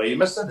 by the way. You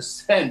must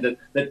understand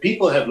that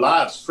people have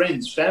lives,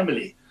 friends,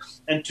 family.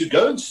 And to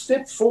go and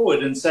step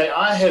forward and say,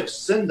 I have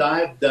sinned, I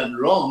have done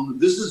wrong,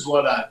 this is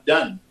what I've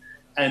done,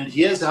 and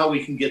here's how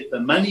we can get the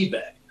money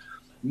back.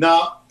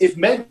 Now,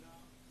 imagine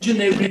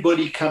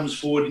everybody comes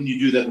forward and you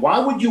do that. Why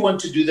would you want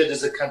to do that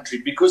as a country?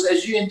 Because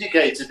as you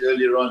indicated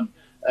earlier on,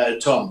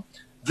 Tom,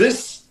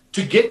 this,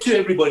 to get to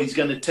everybody, is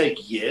going to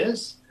take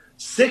years.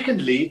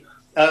 Secondly,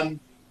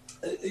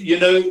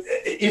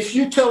 if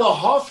you tell a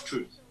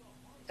half-truth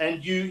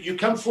and you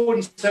come forward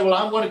and say, well,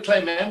 I want to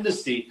claim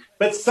amnesty,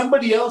 but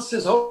somebody else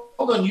says, hold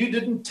on, you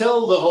didn't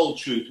tell the whole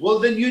truth. Well,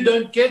 then you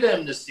don't get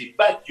amnesty,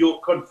 but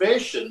your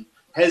confession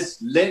has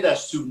led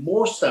us to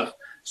more stuff.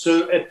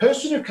 So a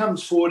person who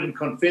comes forward and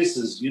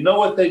confesses, you know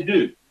what they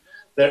do?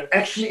 They're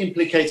actually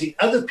implicating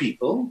other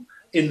people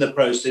in the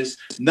process.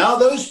 Now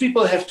those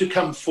people have to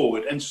come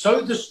forward. And so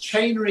this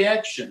chain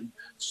reaction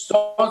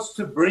starts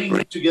to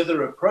bring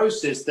together a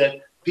process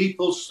that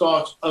people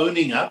start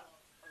owning up.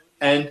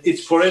 And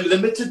it's for a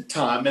limited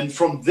time. And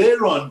from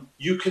there on,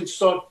 you can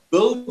start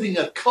building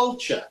a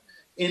culture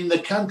in the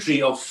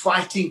country of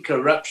fighting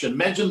corruption.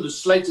 Imagine the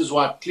slate is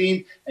wiped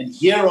clean, and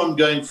here on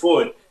going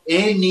forward,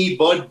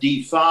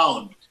 anybody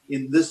found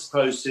in this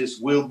process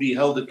will be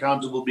held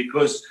accountable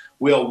because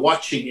we are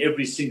watching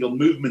every single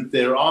movement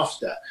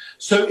thereafter.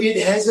 So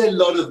it has a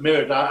lot of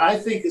merit. I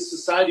think as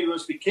society, we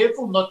must be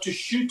careful not to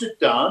shoot it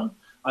down.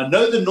 I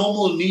know the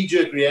normal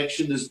knee-jerk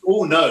reaction is,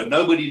 oh, no,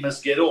 nobody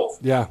must get off.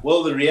 Yeah.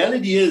 Well, the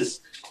reality is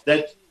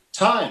that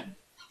time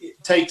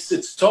takes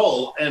its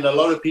toll, and a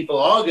lot of people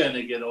are going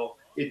to get off.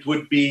 It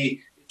would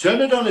be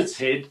turn it on its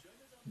head,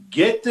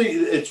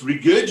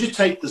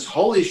 regurgitate this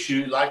whole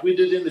issue like we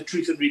did in the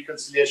Truth and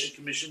Reconciliation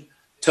Commission.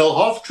 Tell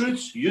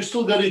half-truths, you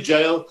still go to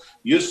jail,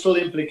 you're still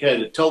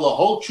implicated. Tell the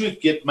whole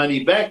truth, get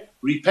money back,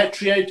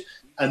 repatriate,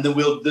 and then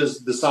we'll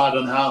decide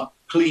on how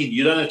clean.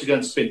 You don't have to go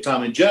and spend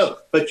time in jail,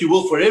 but you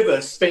will forever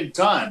spend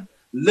time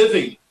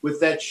living with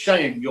that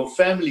shame, your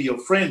family, your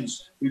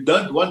friends who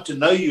don't want to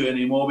know you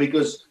anymore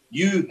because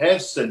you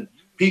have sinned.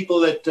 People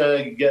that,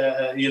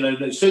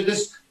 so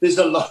there's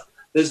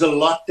a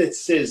lot that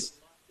says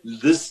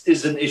this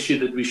is an issue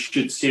that we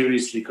should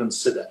seriously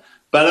consider.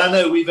 But I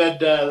know we've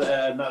had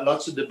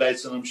lots of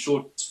debates, and I'm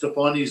sure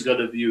Stefani's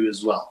got a view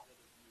as well.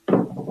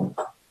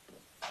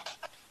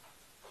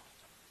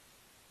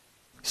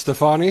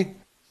 Stefanie?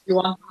 You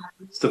are?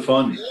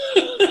 Stefanie.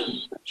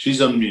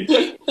 She's on mute.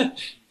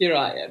 Here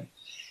I am.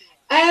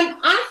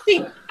 I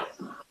think,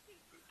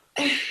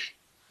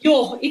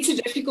 it's a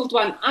difficult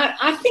one.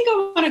 I think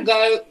I want to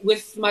go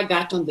with my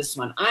gut on this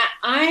one.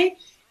 I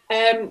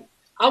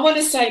want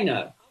to say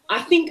no.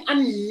 I think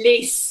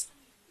unless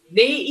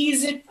there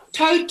is a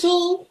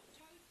total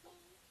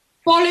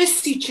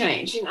policy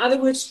change, in other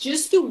words,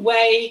 just the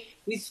way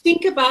we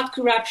think about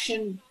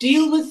corruption,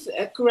 deal with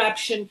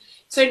corruption.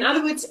 So in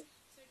other words,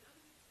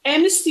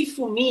 amnesty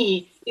for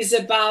me is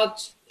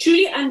about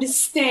truly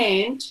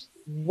understand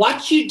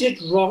what you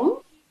did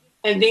wrong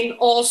and then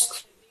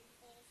ask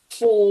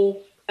for,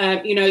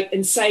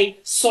 and say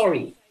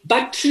sorry.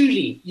 But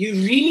truly, you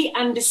really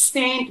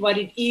understand what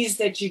it is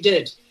that you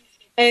did.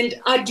 And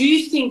I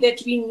do think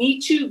that we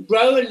need to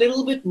grow a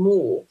little bit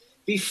more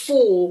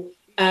before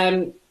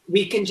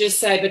we can just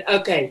say, but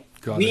okay,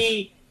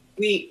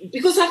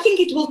 because I think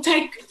it will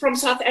take from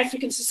South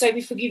Africans to say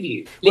we forgive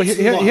you. Well,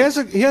 here's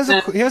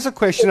a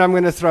question I'm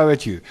going to throw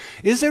at you.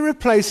 Is there a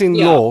place in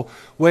law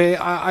where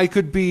I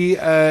could be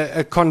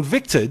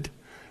convicted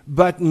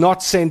but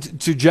not sent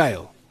to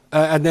jail?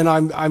 And then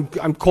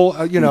I'm called,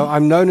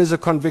 I'm known as a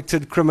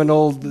convicted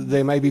criminal.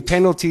 There may be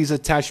penalties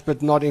attached,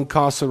 but not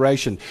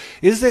incarceration.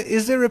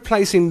 Is there a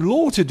place in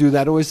law to do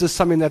that, or is this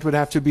something that would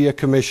have to be a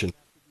commission?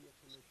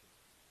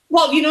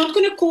 Well, you're not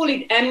going to call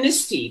it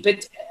amnesty,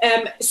 but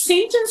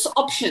sentence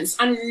options,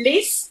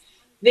 unless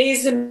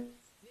there's a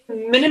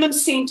minimum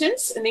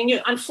sentence, and then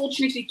you're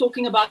unfortunately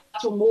talking about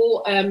your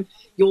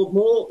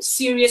more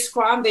serious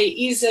crime. There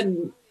is a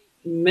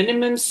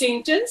minimum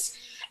sentence.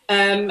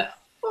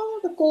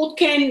 The court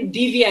can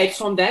deviate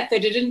from that. They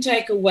didn't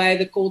take away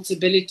the court's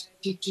ability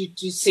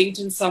to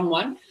sentence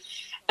someone.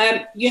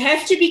 You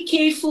have to be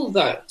careful,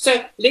 though.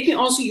 So let me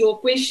answer your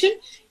question.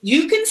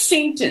 You can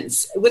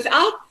sentence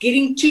without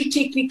getting too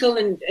technical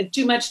and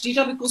too much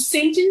detail, because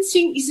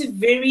sentencing is a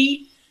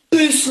very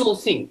personal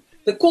thing.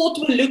 The court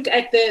will look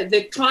at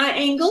the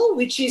triangle,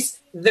 which is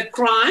the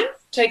crime,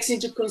 takes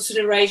into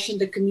consideration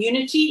the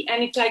community,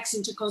 and it takes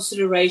into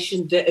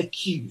consideration the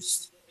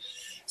accused.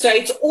 So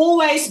it's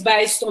always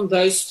based on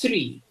those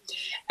three.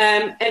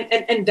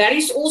 And that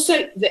is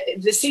also,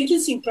 the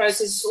sentencing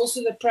process is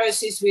also the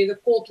process where the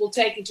court will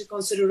take into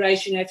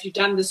consideration, have you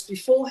done this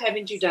before,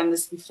 haven't you done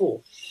this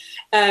before?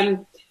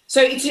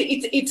 So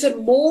it's a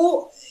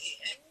more,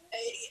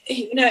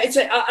 it's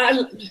a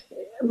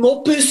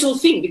more personal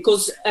thing,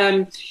 because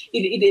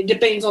it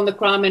depends on the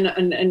crime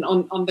and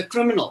on the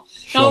criminal.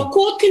 Sure. Now, a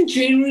court can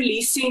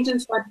generally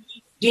sentence what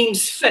it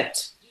deems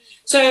fit.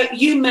 So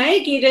you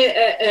may get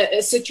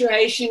a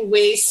situation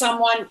where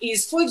someone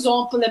is, for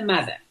example, a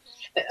mother.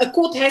 A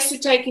court has to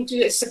take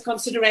into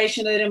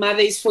consideration that a mother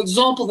is, for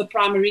example, the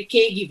primary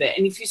caregiver.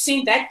 And if you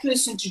send that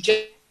person to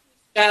jail,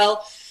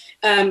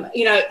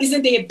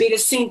 isn't there a better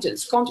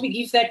sentence? Can't we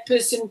give that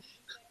person,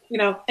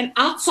 an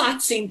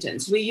outside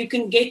sentence where you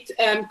can get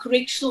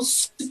correctional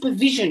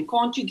supervision?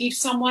 Can't you give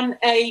someone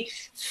a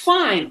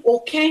fine?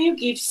 Or can you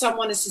give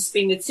someone a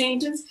suspended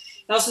sentence?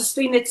 Now,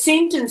 suspended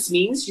sentence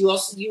means you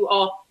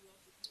are,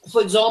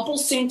 for example,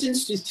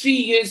 sentenced to 3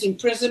 years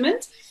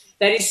imprisonment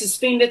that is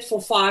suspended for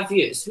 5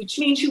 years, which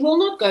means you will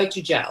not go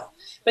to jail.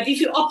 But if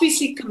you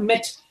obviously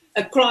commit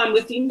a crime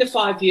within the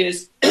 5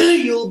 years,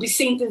 you'll be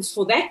sentenced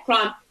for that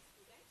crime,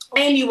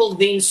 and you will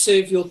then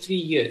serve your 3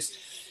 years.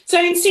 So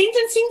in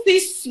sentencing,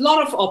 there's a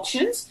lot of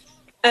options,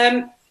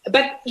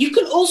 but you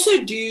can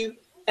also do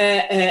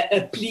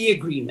a plea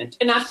agreement.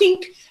 And I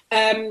think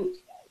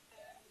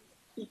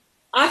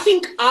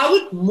I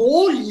would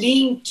more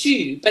lean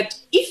to, but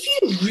if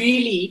you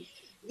really,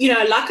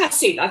 like I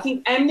said, I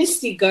think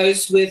amnesty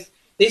goes with,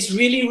 there's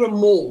really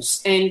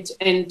remorse and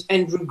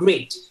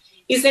regret,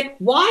 is that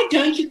why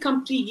don't you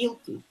come plead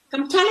guilty?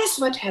 Come tell us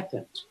what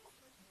happened.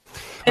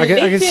 I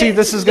can see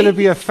this is going to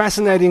be a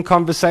fascinating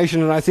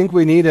conversation, and I think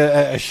we need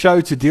a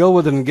show to deal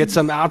with it and get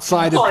some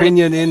outside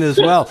opinion in as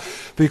well,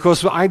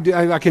 because I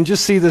can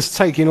just see this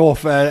taking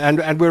off,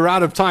 and we're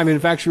out of time. In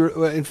fact,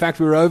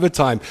 we're over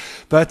time.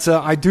 But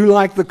I do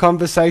like the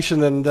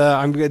conversation, and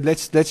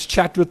let's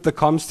chat with the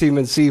comms team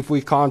and see if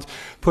we can't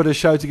put a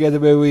show together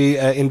where we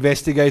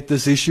investigate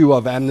this issue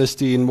of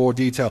amnesty in more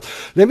detail.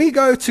 Let me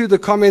go to the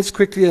comments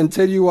quickly and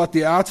tell you what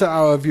the OUTA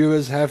Hour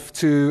viewers have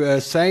to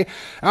say.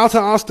 OUTA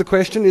asked the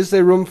question, is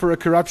there room for a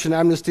corruption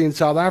amnesty in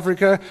South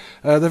Africa?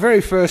 The very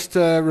first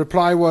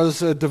reply was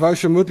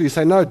Devotion Mutli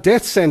say no,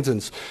 death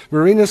sentence.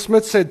 Marina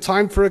Smith said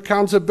time for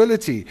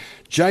accountability.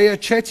 Jaya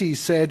Chetty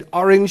said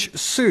orange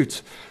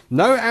suit.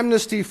 No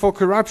amnesty for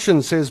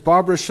corruption, says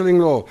Barbara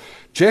Schillinglaw.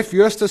 Jeff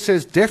Yoster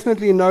says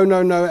definitely no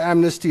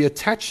amnesty.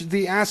 Attach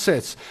the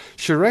assets.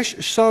 Suresh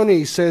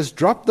Soni says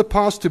drop the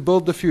past to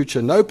build the future.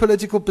 No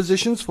political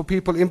positions for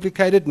people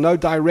implicated. No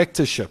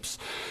directorships.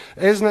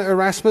 Esna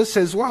Erasmus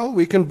says, well,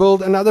 we can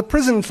build another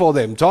prison for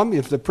them. Tom,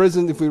 if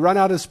we run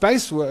out of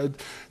space,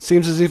 it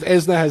seems as if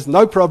Esna has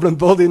no problem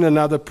building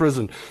another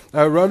prison.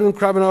 Roland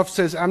Krabanov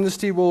says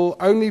amnesty will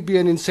only be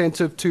an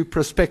incentive to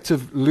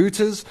prospective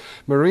looters.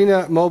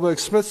 Marina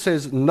Molberg-Smith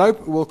says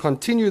nope, we'll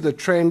continue the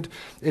trend.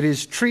 It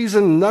is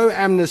treason, no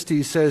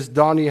amnesty, says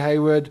Darnie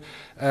Hayward.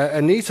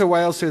 Anita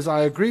Wales says,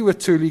 I agree with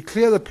Thuli,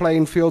 clear the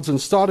playing fields and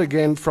start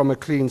again from a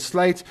clean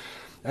slate.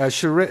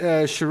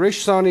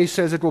 Shirish Sani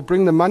says it will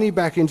bring the money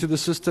back into the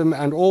system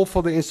and all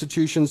for the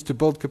institutions to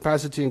build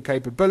capacity and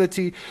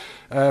capability.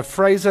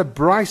 Fraser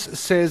Bryce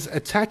says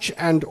attach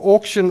and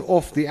auction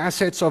off the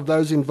assets of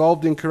those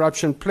involved in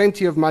corruption.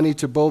 Plenty of money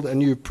to build a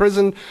new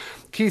prison.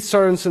 Keith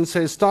Sorensen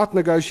says start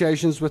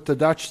negotiations with the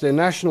Dutch. Their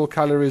national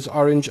colour is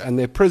orange and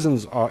their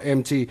prisons are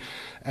empty.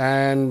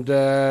 And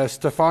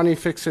Stefanie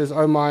Fick says,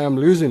 oh my, I'm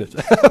losing it.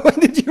 When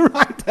did you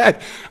write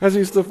that? As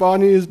if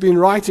Stefanie has been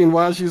writing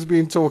while she's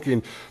been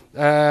talking.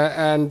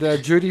 And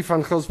Judy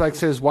van Gilsbeck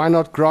says, why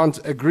not grant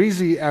a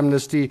greasy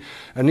amnesty?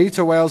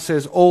 Anita Wales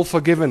says, all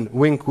forgiven,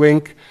 wink,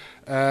 wink.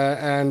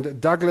 And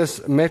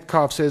Douglas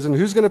Metcalf says, and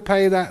who's going to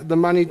pay the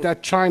money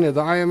that China,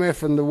 the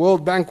IMF, and the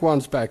World Bank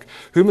wants back?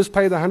 Who must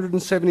pay the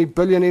 170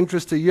 billion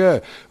interest a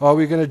year? Are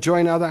we going to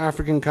join other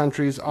African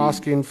countries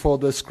asking for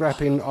the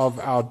scrapping of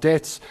our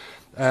debts?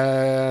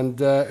 And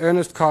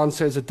Ernest Khan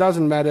says, it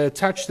doesn't matter,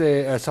 touch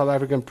their South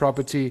African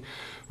property.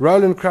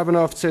 Roland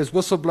Krabanov says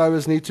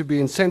whistleblowers need to be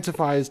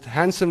incentivized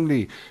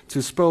handsomely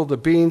to spill the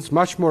beans,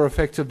 much more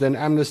effective than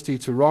amnesty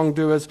to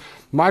wrongdoers.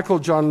 Michael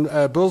John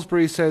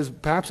Billsbury says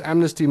perhaps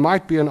amnesty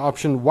might be an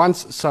option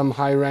once some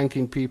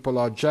high-ranking people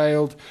are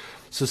jailed.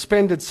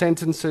 Suspended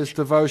sentences,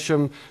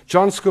 devotion.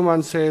 John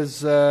Skuman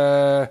says,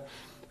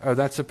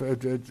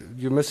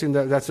 you're missing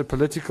that. That's a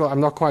political.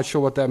 I'm not quite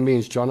sure what that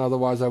means, John.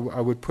 Otherwise, I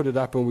would put it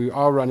up, and we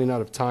are running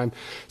out of time.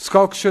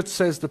 Skalkschutz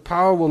says the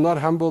power will not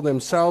humble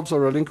themselves or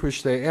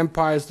relinquish their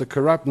empires. The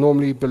corrupt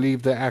normally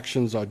believe their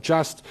actions are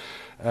just.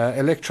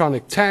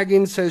 Electronic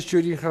tagging, says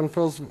Judy van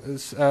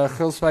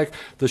Gilsbeek.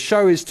 The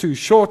show is too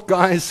short,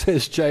 guys,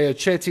 says Jaya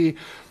Chetty.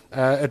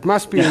 It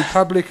must be in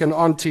public and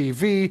on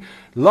TV.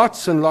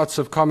 Lots and lots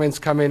of comments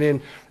coming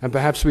in, and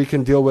perhaps we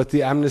can deal with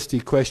the amnesty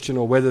question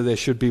or whether there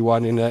should be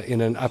one in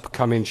an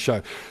upcoming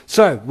show.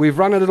 So we've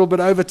run a little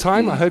bit over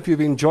time. I hope you've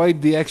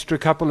enjoyed the extra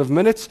couple of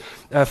minutes.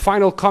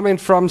 Final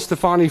comment from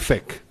Stefanie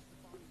Fick.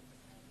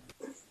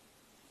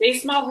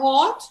 There's my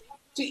heart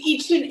to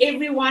each and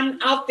everyone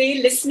out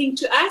there listening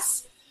to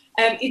us.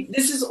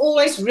 This is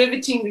always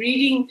riveting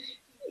reading,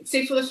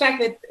 except for the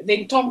fact that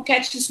then Tom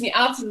catches me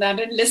out and I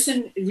don't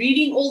listen,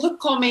 reading all the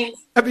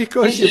comments.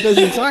 Because you're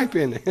busy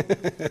typing.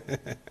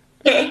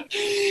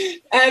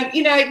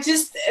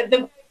 Just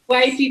the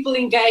way people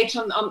engage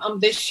on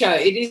this show.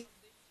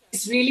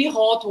 It's really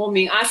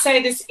heartwarming. I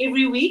say this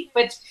every week,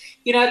 but,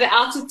 the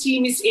OUTA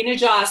team is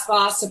energized by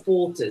our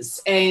supporters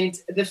and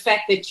the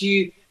fact that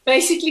you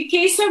basically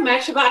care so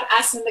much about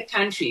us in the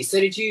country so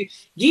that you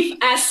give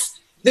us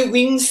the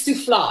wings to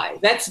fly.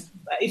 That's,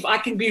 if I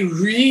can be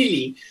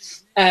really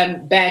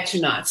bad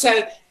tonight.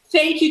 So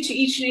thank you to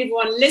each and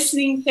everyone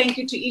listening. Thank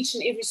you to each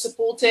and every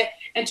supporter.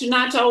 And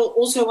tonight I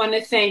also want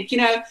to thank,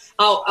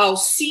 our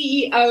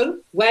CEO,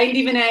 Wayne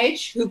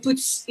Duvenage, who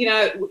puts,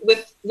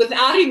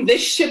 without him,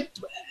 this ship,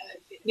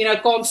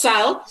 can't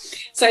sail.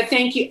 So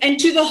thank you. And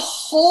to the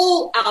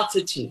whole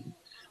OUTA team.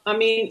 I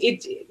mean,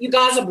 you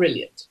guys are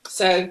brilliant.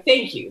 So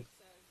thank you.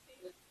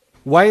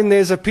 Wayne,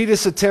 there's a Peter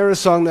Cetera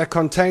song that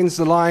contains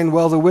the line,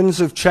 well, the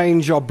winds of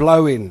change are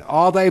blowing.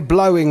 Are they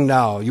blowing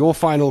now? Your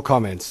final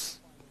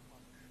comments.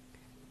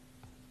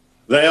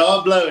 They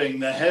are blowing.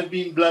 They have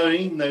been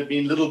blowing. There have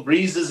been little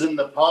breezes in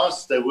the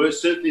past. They were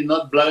certainly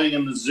not blowing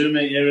in the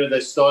Zuma era.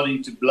 They're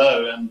starting to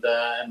blow, and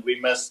we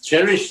must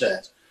cherish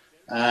that.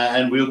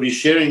 And we'll be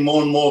sharing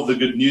more and more of the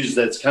good news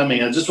that's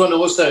coming. I just want to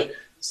also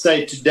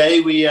say today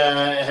we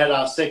had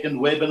our second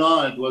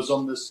webinar. It was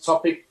on this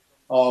topic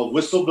of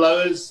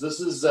whistleblowers.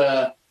 This is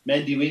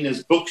Mandy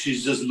Wiener's book.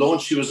 She's just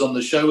launched. She was on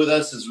the show with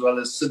us, as well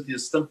as Cynthia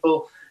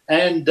Stimple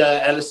and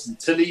Alison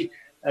Tilley.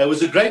 It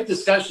was a great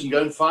discussion.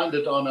 Go and find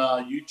it on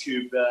our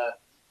YouTube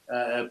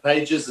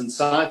pages and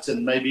sites,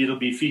 and maybe it'll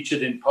be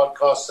featured in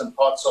podcasts and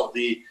parts of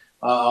it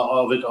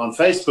on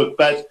Facebook.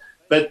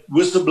 But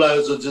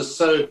whistleblowers are just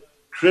so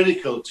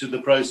critical to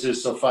the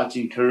process of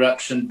fighting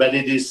corruption. But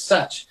it is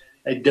such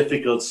a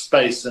difficult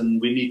space, and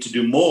we need to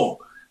do more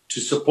to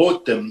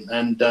support them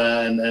and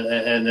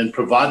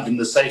provide them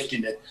the safety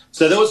net.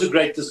 So that was a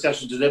great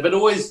discussion today. But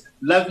always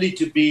lovely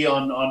to be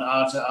on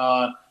OUTA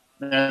Hour.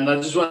 And I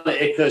just want to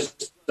echo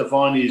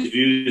Stefanie's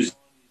views.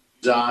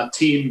 Our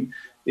team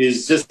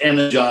is just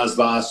energized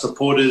by our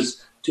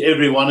supporters. To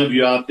every one of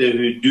you out there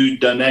who do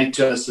donate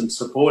to us and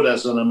support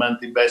us on a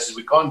monthly basis,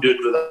 we can't do it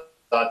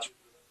without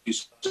you.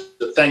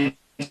 So thanks.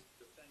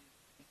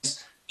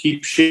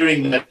 Keep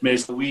sharing that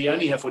message. We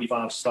only have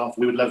 45 staff.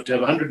 We would love to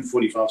have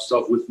 145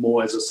 staff with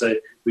more. As I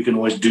say, we can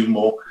always do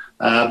more.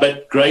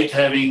 But great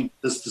having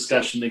this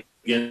discussion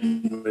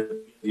again with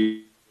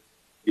you.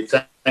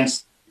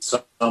 Thanks.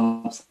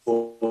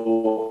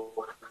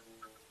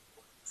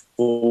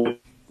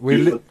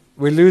 We're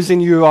losing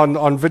you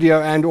on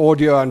video and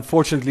audio,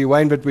 unfortunately,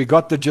 Wayne, but we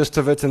got the gist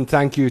of it, and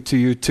thank you to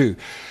you too.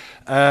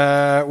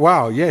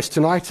 Wow, yes,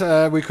 tonight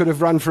we could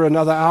have run for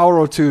another hour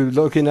or two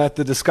looking at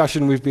the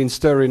discussion we've been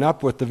stirring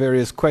up with the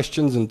various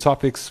questions and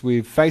topics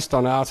we've faced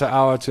on OUTA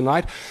Hour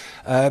tonight.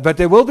 But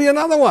there will be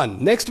another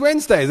one next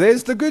Wednesday.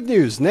 There's the good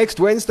news.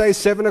 Next Wednesday,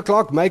 7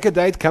 o'clock, make a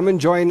date. Come and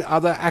join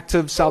other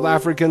active South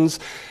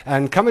Africans,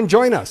 and come and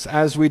join us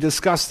as we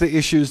discuss the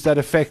issues that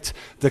affect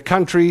the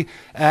country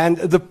and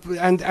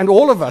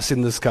all of us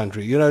in this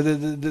country. You know,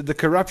 the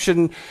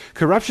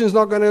corruption's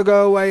not going to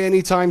go away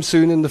anytime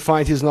soon, and the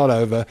fight is not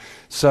over.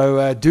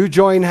 So do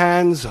join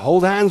hands,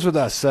 hold hands with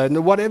us.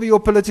 Whatever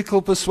your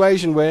political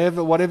persuasion,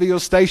 whatever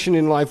your station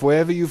in life,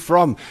 wherever you're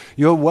from,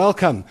 you're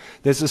welcome.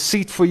 There's a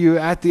seat for you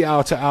at the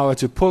OUTA Hour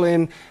to pull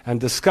in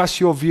and discuss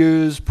your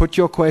views, put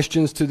your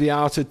questions to the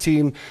OUTA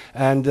team,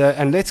 and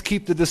let's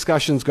keep the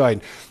discussions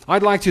going.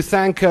 I'd like to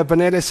thank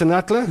Benele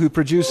Senatla, who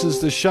produces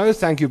the show.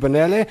 Thank you,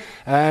 Benele,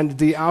 and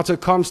the OUTA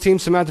Comms team,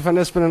 Samantha van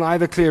Ispen and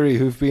Ida Cleary,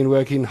 who've been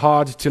working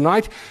hard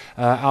tonight.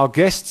 Our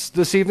guests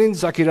this evening,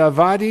 Zaakirah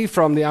Vadi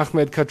from the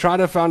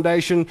Kathrada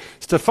Foundation,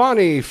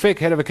 Stefanie Fick,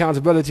 Head of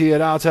Accountability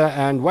at OUTA,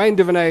 and Wayne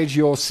Duvenage,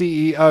 your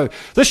CEO.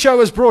 This show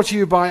is brought to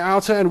you by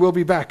OUTA, and we'll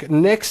be back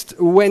next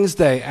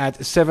Wednesday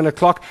at 7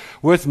 o'clock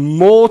with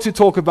more to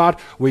talk about.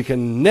 We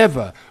can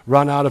never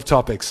run out of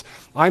topics.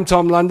 I'm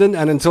Tom London,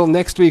 and until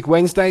next week,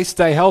 Wednesday,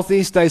 stay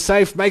healthy, stay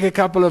safe, make a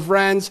couple of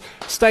rands,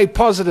 stay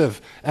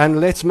positive, and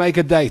let's make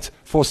a date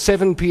for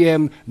 7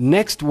 p.m.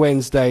 next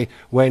Wednesday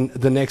when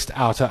the next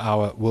OUTA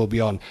Hour will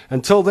be on.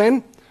 Until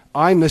then,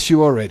 I miss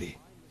you already.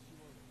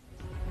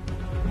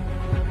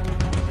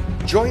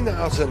 Join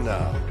OUTA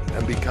now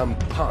and become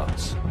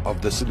part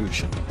of the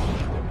solution.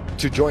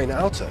 To join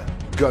OUTA,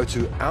 go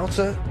to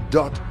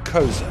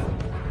outa.coza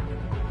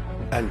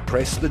and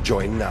press the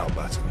Join Now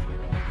button.